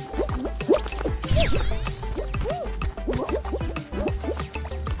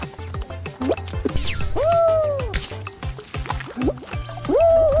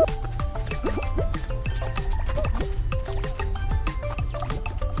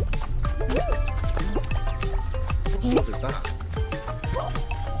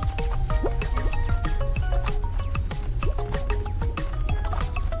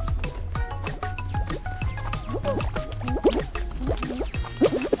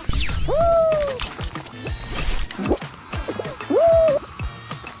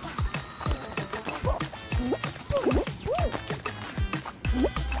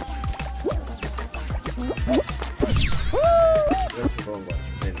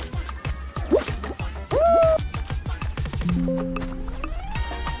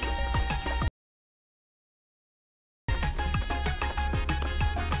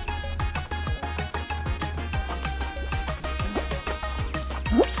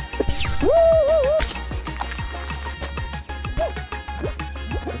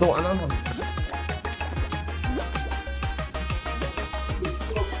 No, I know.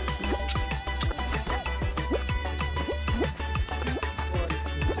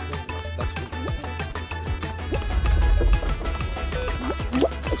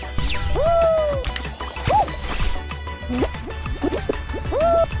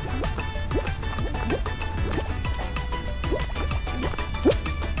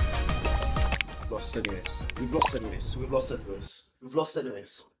 We've lost anyways. We've lost anyways. We've lost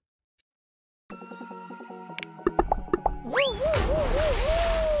anyways.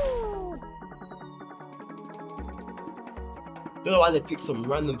 Don't know why they picked some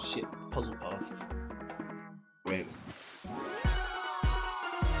random shit puzzle path. Wait.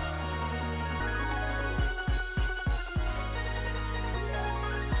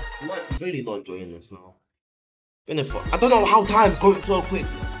 I'm really not enjoying this now. Been there for, I don't know how time's going so quick.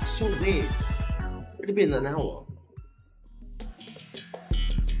 It's so weird. Already been an hour.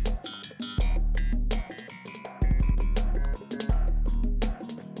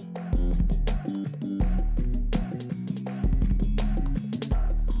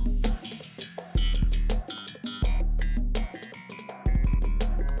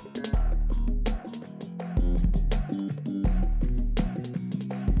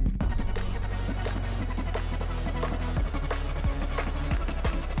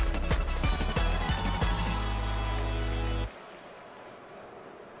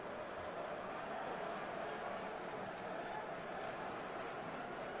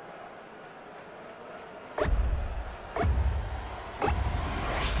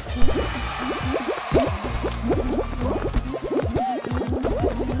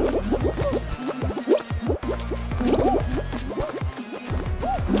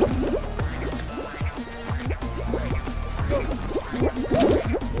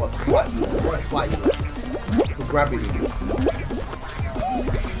 Why you for grabbing you?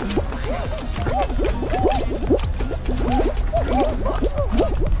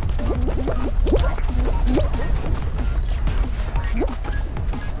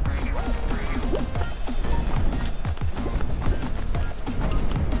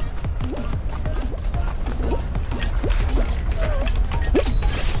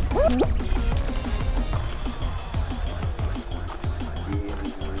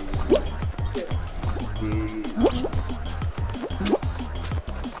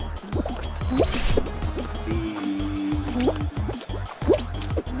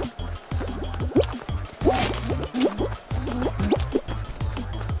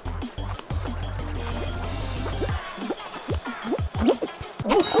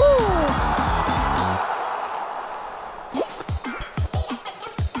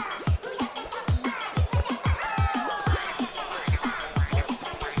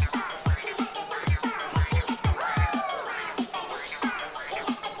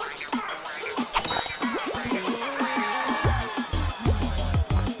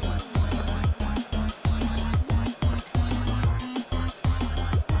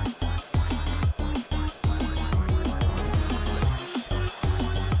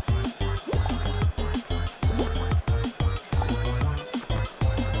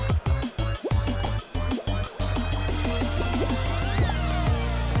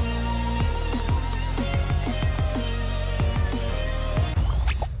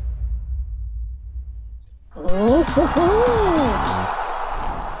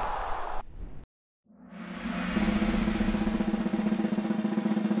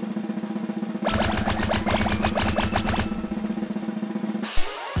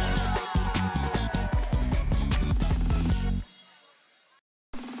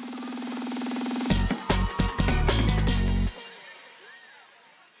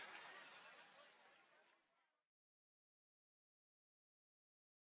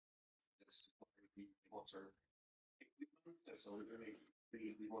 So really,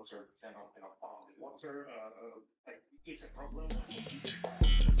 the water cannot bomb. The water, like, it's a problem.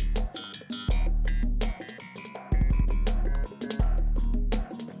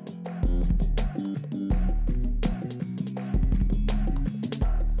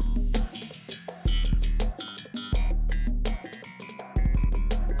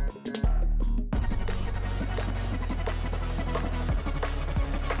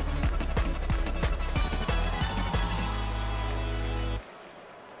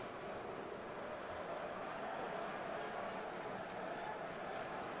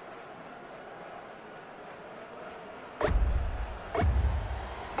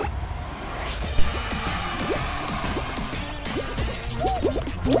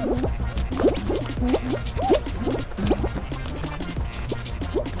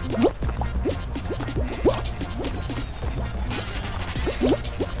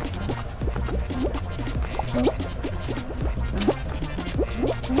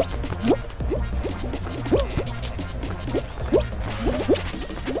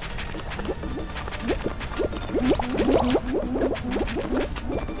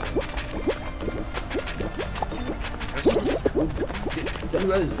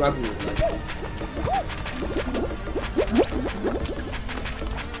 whoever's grabbing it nicely.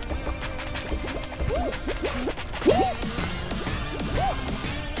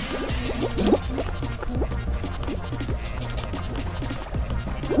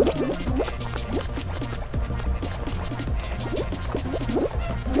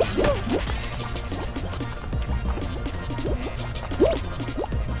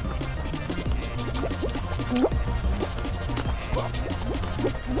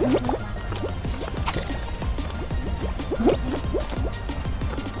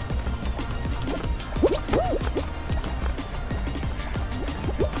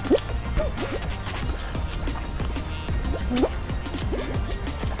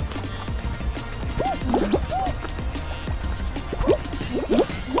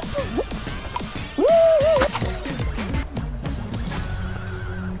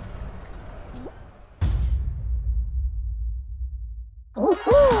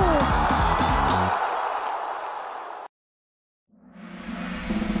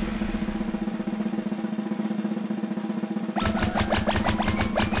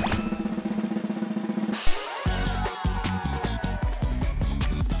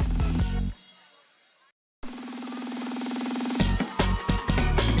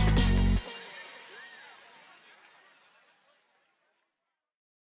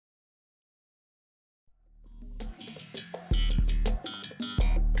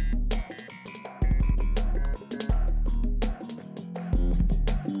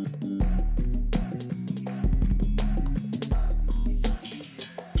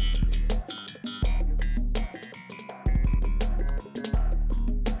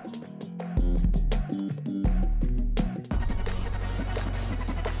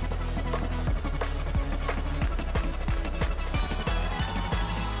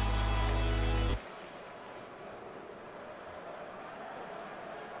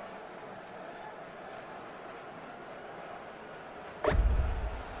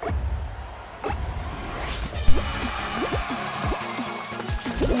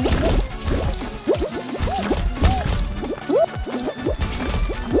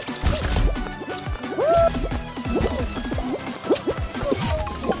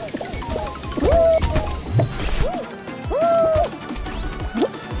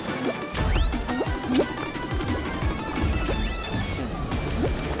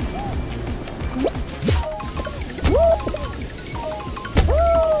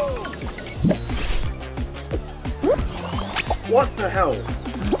 What the hell?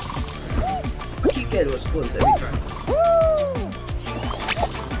 I keep getting what spawns every time.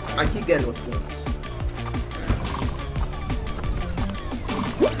 I keep getting what spawns.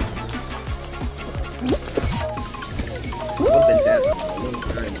 I've been there for a long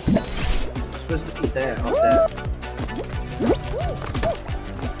time. I'm supposed to be there, up there.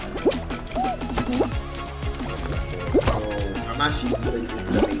 Oh, I'm actually going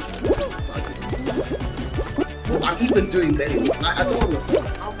into the matrix. I'm even doing better. I don't understand.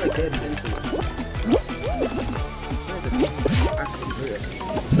 How am I getting into it?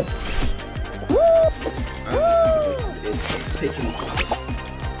 It's taking me to myself.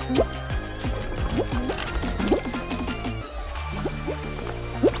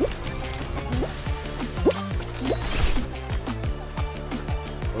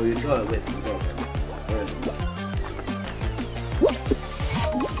 Oh, you got it with me, bro.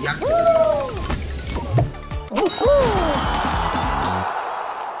 Yeah.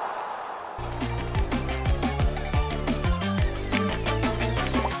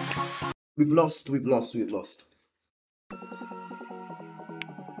 We've lost.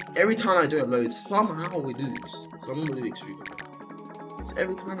 Every time I do a load, somehow we lose. Someone will do extremely well. So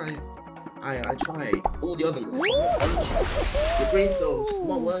every time I try all the other moves, the brain cells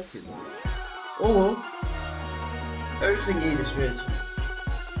not working. Oh well. Everything you need is ready.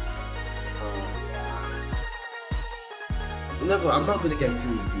 I'm not gonna get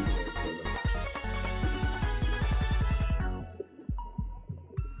through these modes.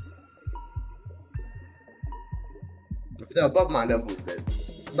 If they're above my level, then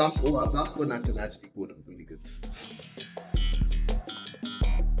that's when I can actually call them really good.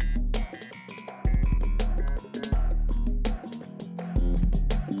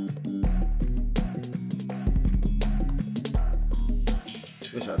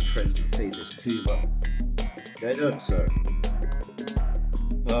 Wish I had friends to play this too, but they don't, so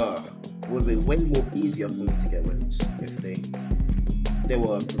it would be way more easier for me to get wins if they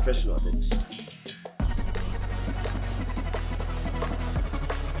were professional at this.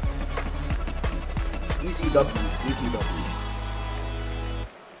 Easy W's.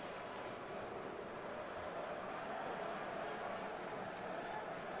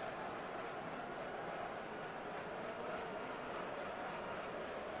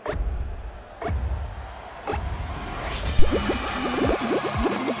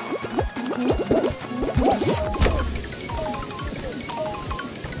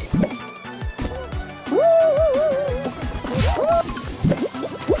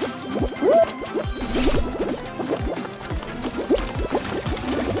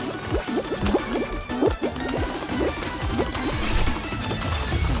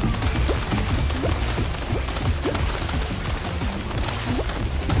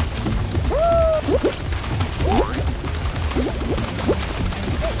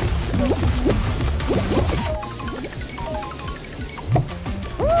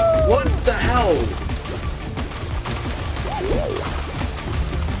 What the hell?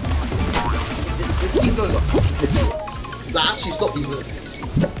 It's keep going up. That actually stopped me moving.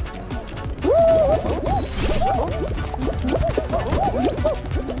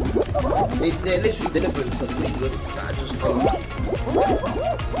 They're literally delivering some weird moves that I just don't.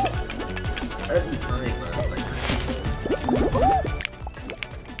 Every time, man. Like,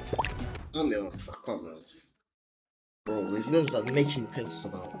 I'm the honest, I can't remember. Bro, these moves are making me pissed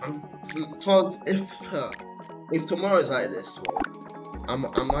about. I'm told if tomorrow's like this, well, I'm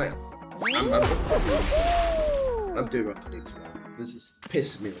doing Rocket League tomorrow. This is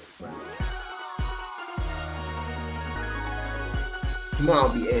pissing me off, man. Tomorrow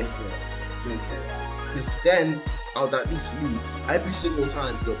I'll be air for it. Because then I'll at least lose every single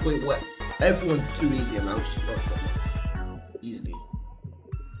time to the point where everyone's too easy and I'll just fuck them easily.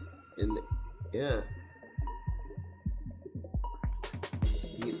 And yeah.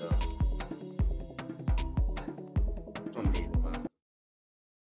 You know. Man.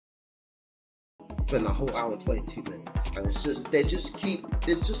 Been a whole hour 22 minutes and it's just there's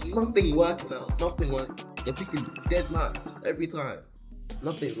just nothing working out. Nothing working. They're picking dead maps every time.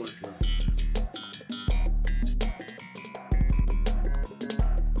 Nothing's working out.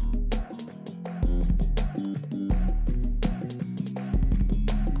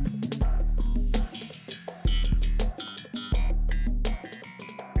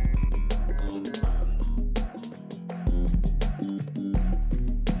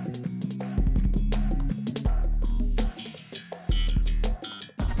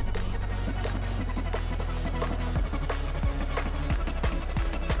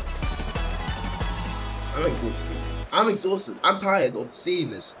 I'm exhausted. I'm tired of seeing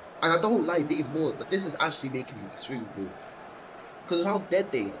this. And I don't like being bored, but this is actually making me extremely bored. Because of how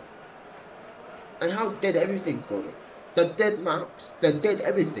dead they are. And how dead everything got it. The dead maps, the dead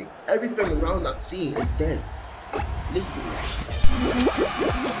everything. Everything around that scene is dead. Literally.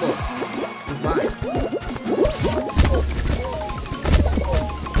 Come on. Revive.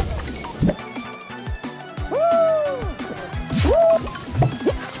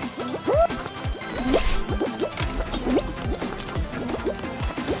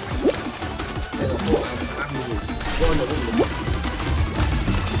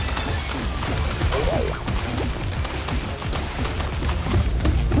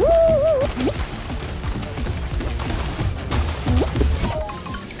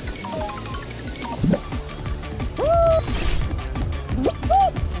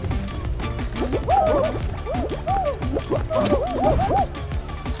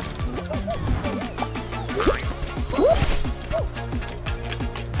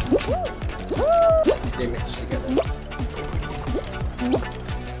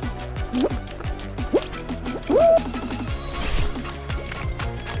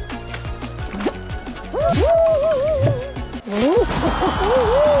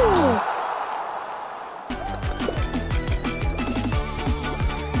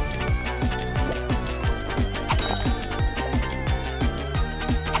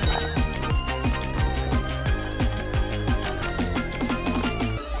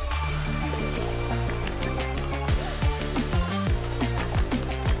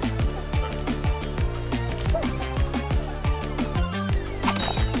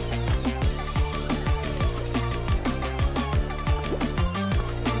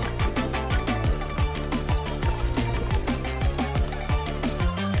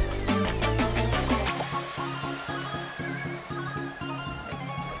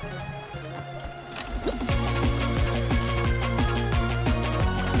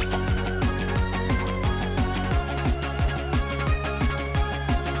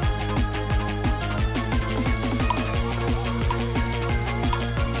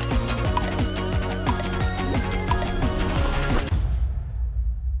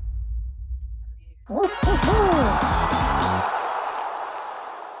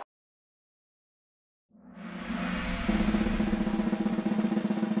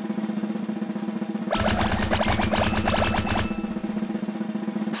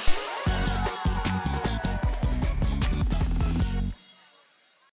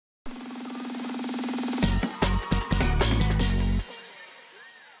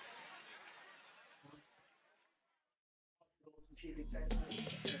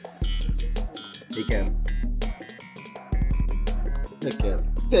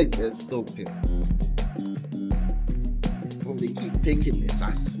 Again, Stompin. Bro, they keep picking this.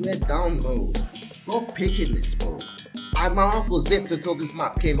 I swear down, bro. Stop picking this, bro. My mouth was zipped until this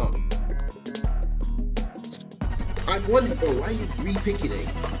map came up. I've won it, bro. Why are you re-picking it?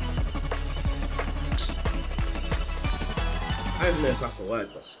 I don't even know if that's a word,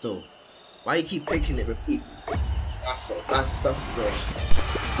 but still. Why you keep picking it repeat? That's the sentence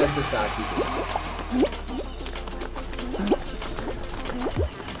that I keep it.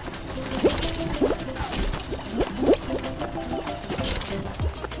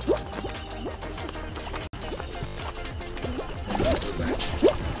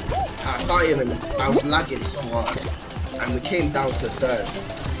 I was lagging so hard, and we came down to third.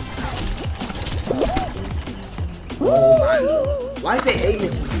 Oh man, why is it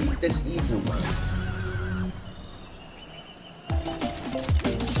aiming to be this evil, man? I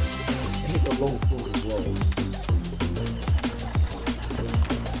hit the wrong ball as well.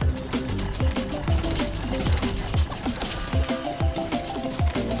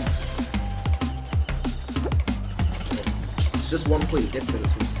 It's just 1 point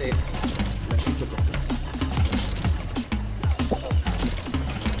difference from safe. Let's see what the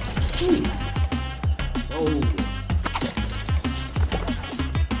Oh.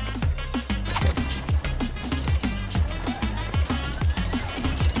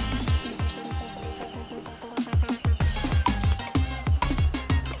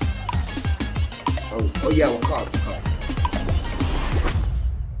 Oh yeah, we'll call.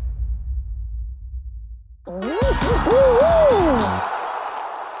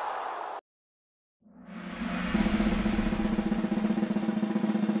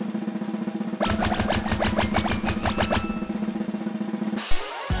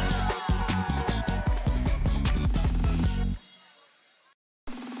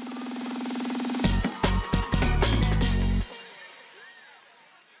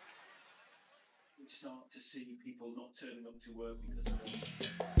 Start to see people not turning up to work because of it.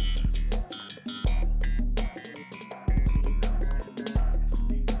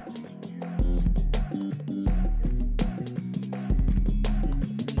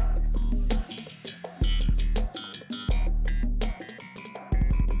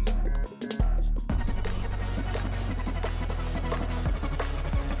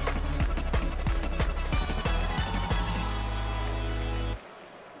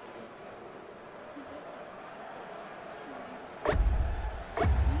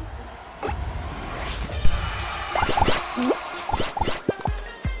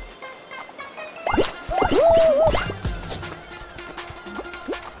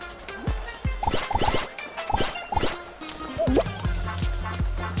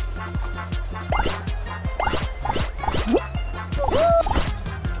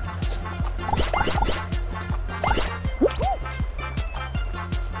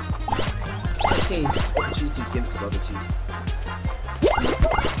 Opportunities given to the other team.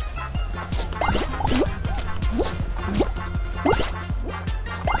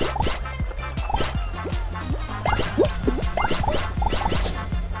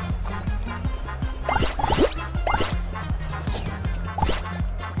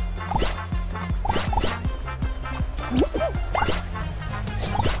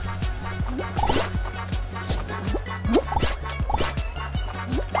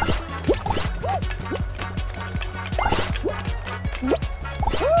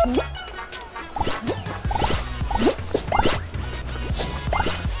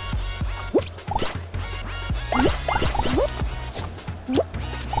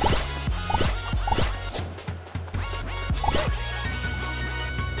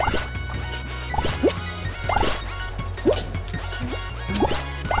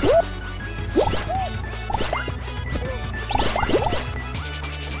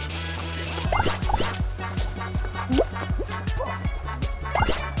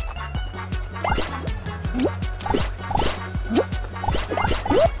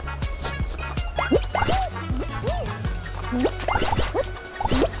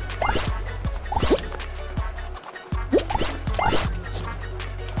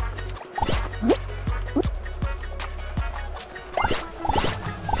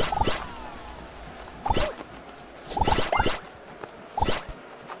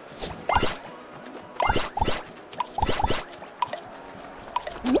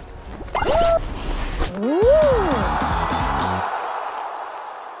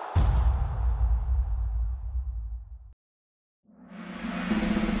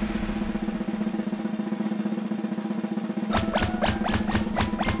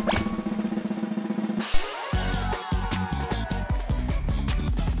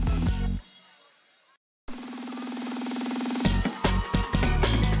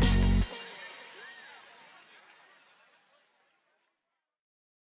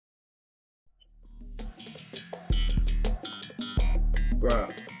 Bruh.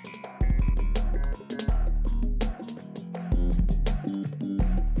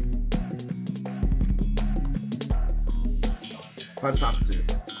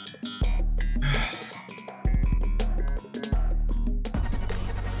 Fantastic.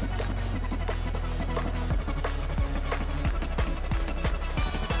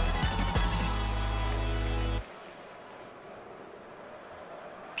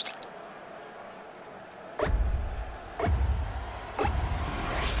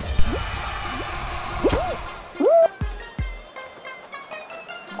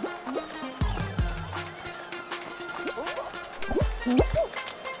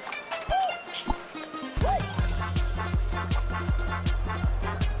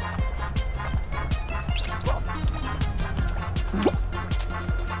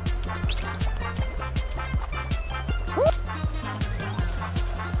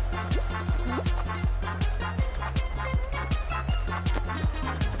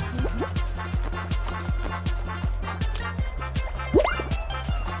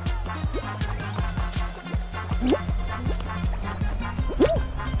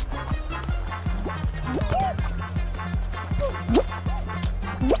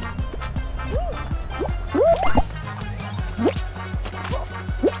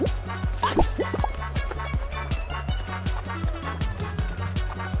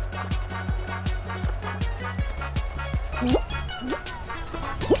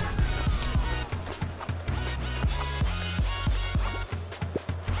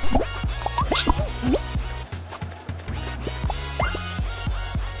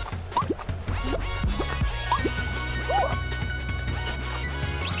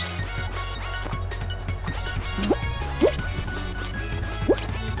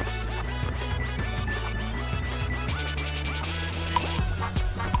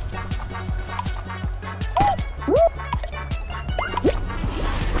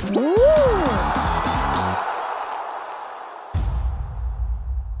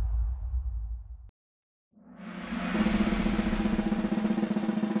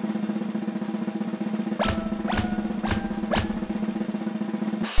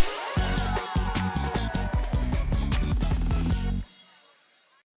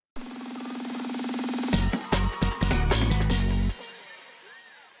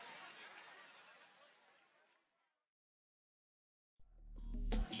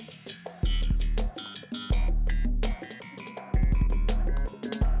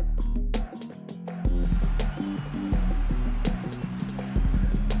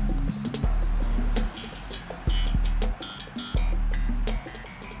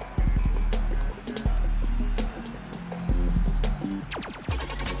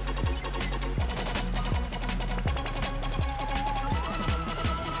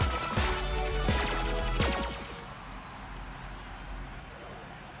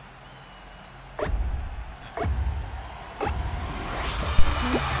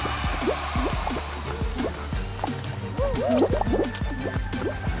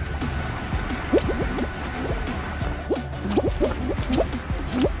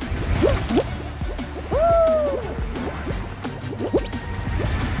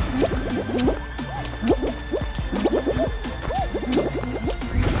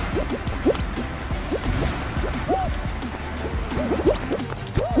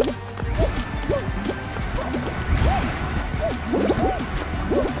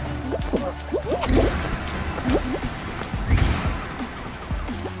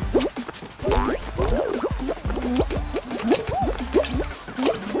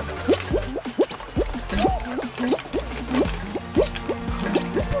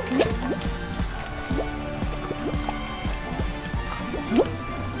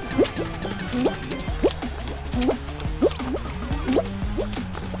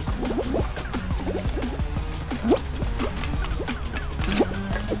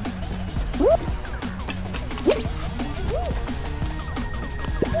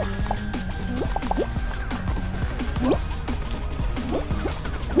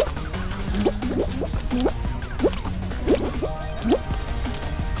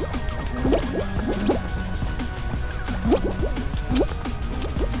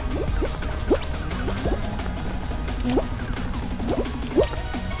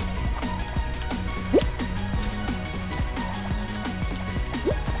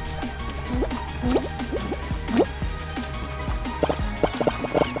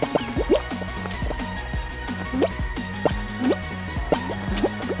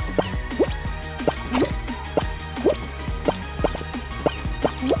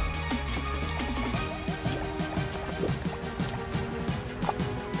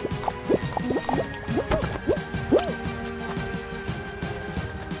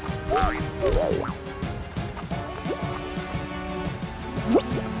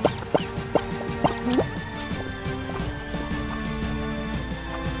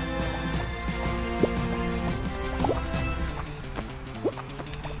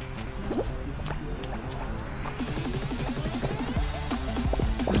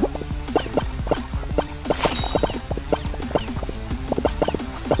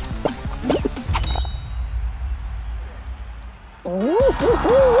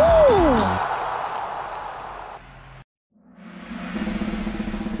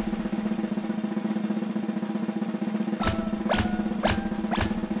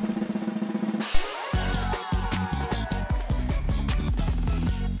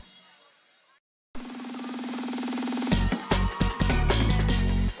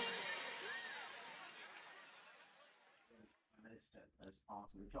 Houston as part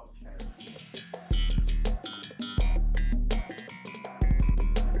of the job sharing.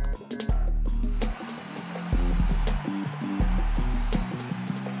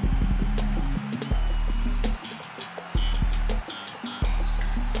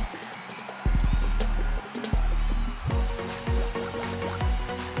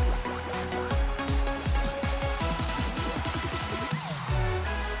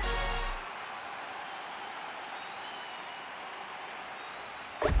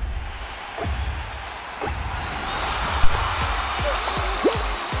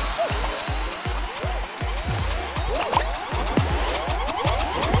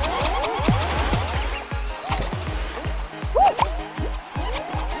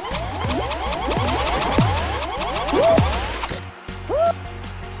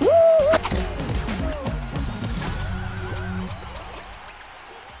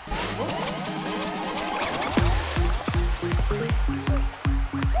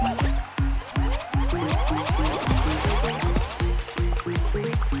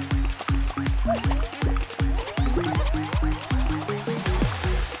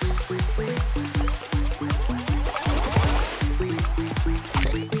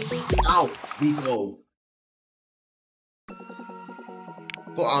 Out we go.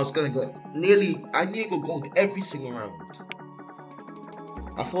 Thought I was gonna go nearly. I nearly got gold every single round.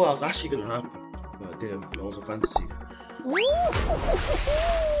 I thought I was actually gonna happen, but damn, that was a fantasy.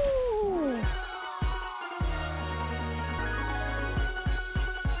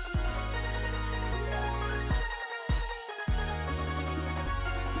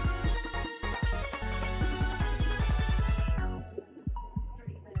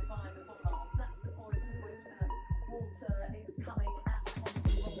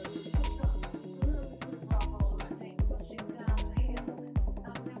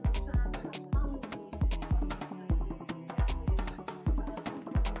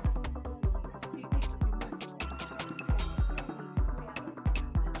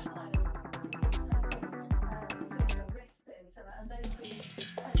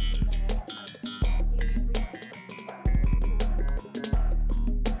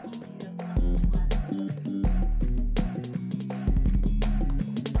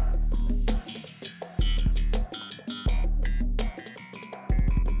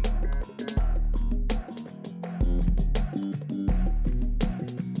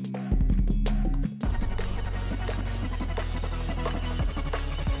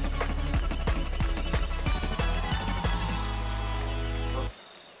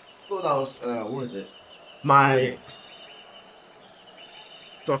 That was what is it? My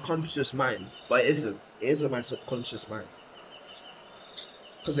subconscious mind, but it isn't. It isn't my subconscious mind.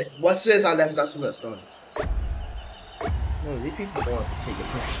 Because what says I left, that's where it started. No, these people don't know how to take a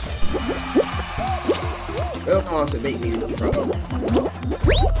piss. They don't know how to make me look proud.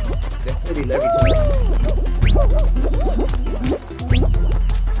 They're pulling every time.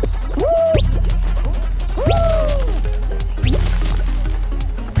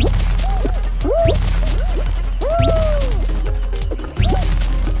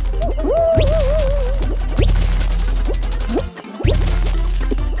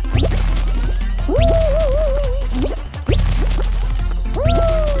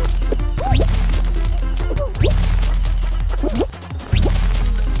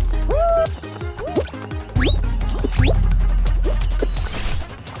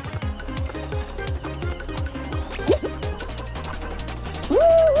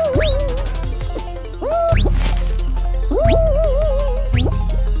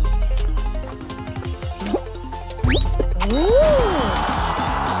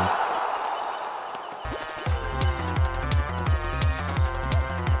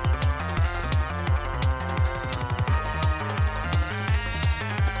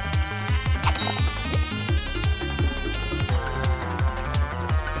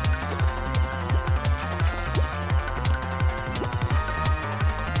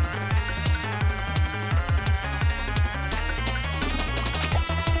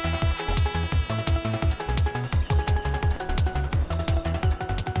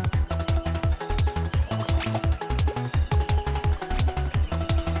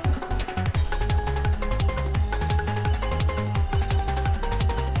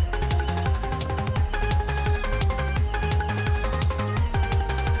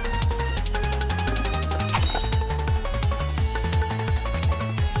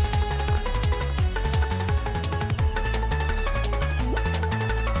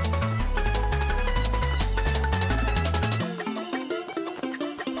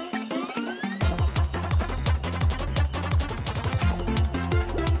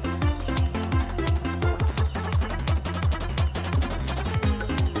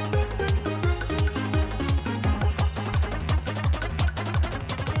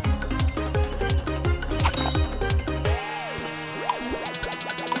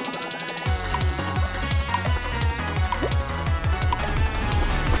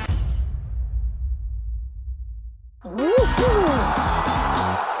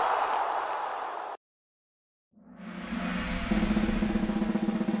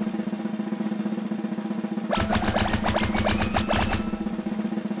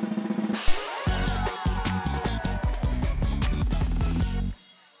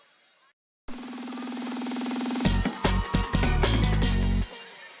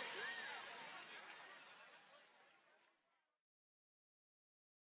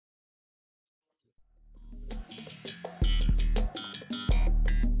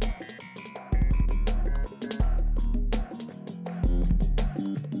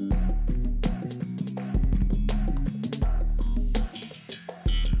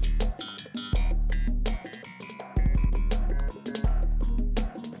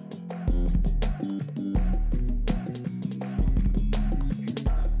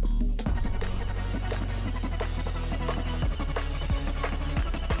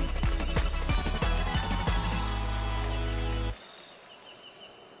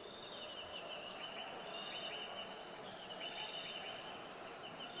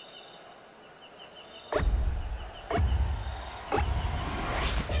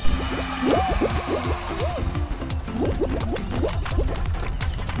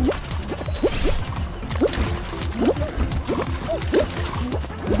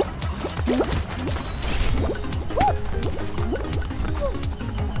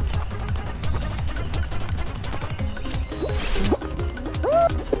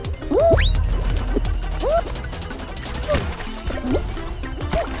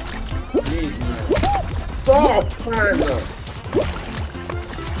 Stop, man!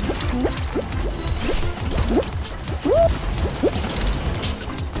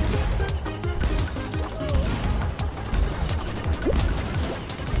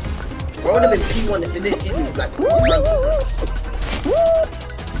 I would have been P1 if it didn't hit me like 4 times.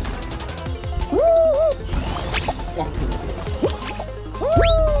 Fucking.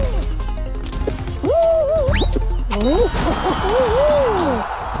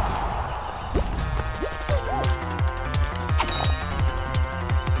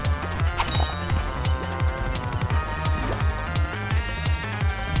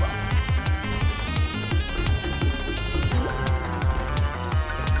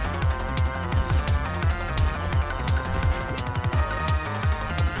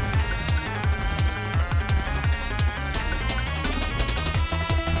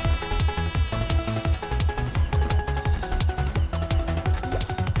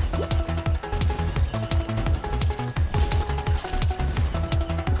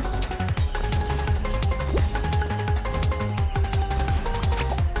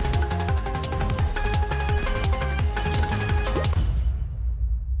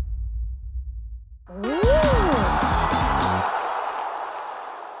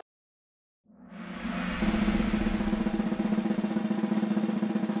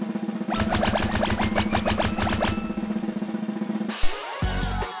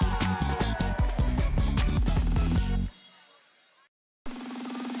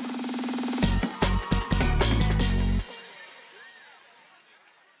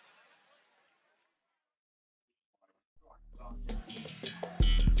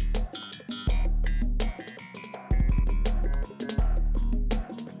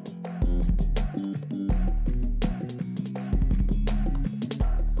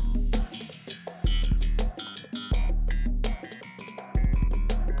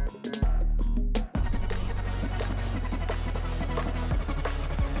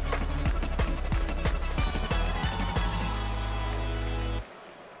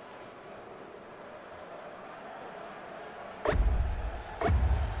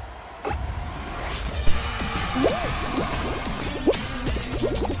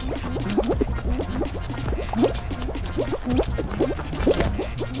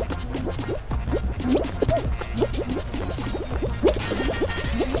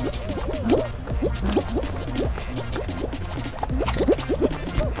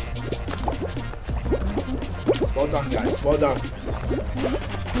 Well done, guys. Well done.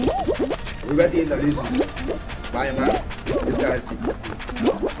 We're ready in the losers. Bye, man. This guy's GG.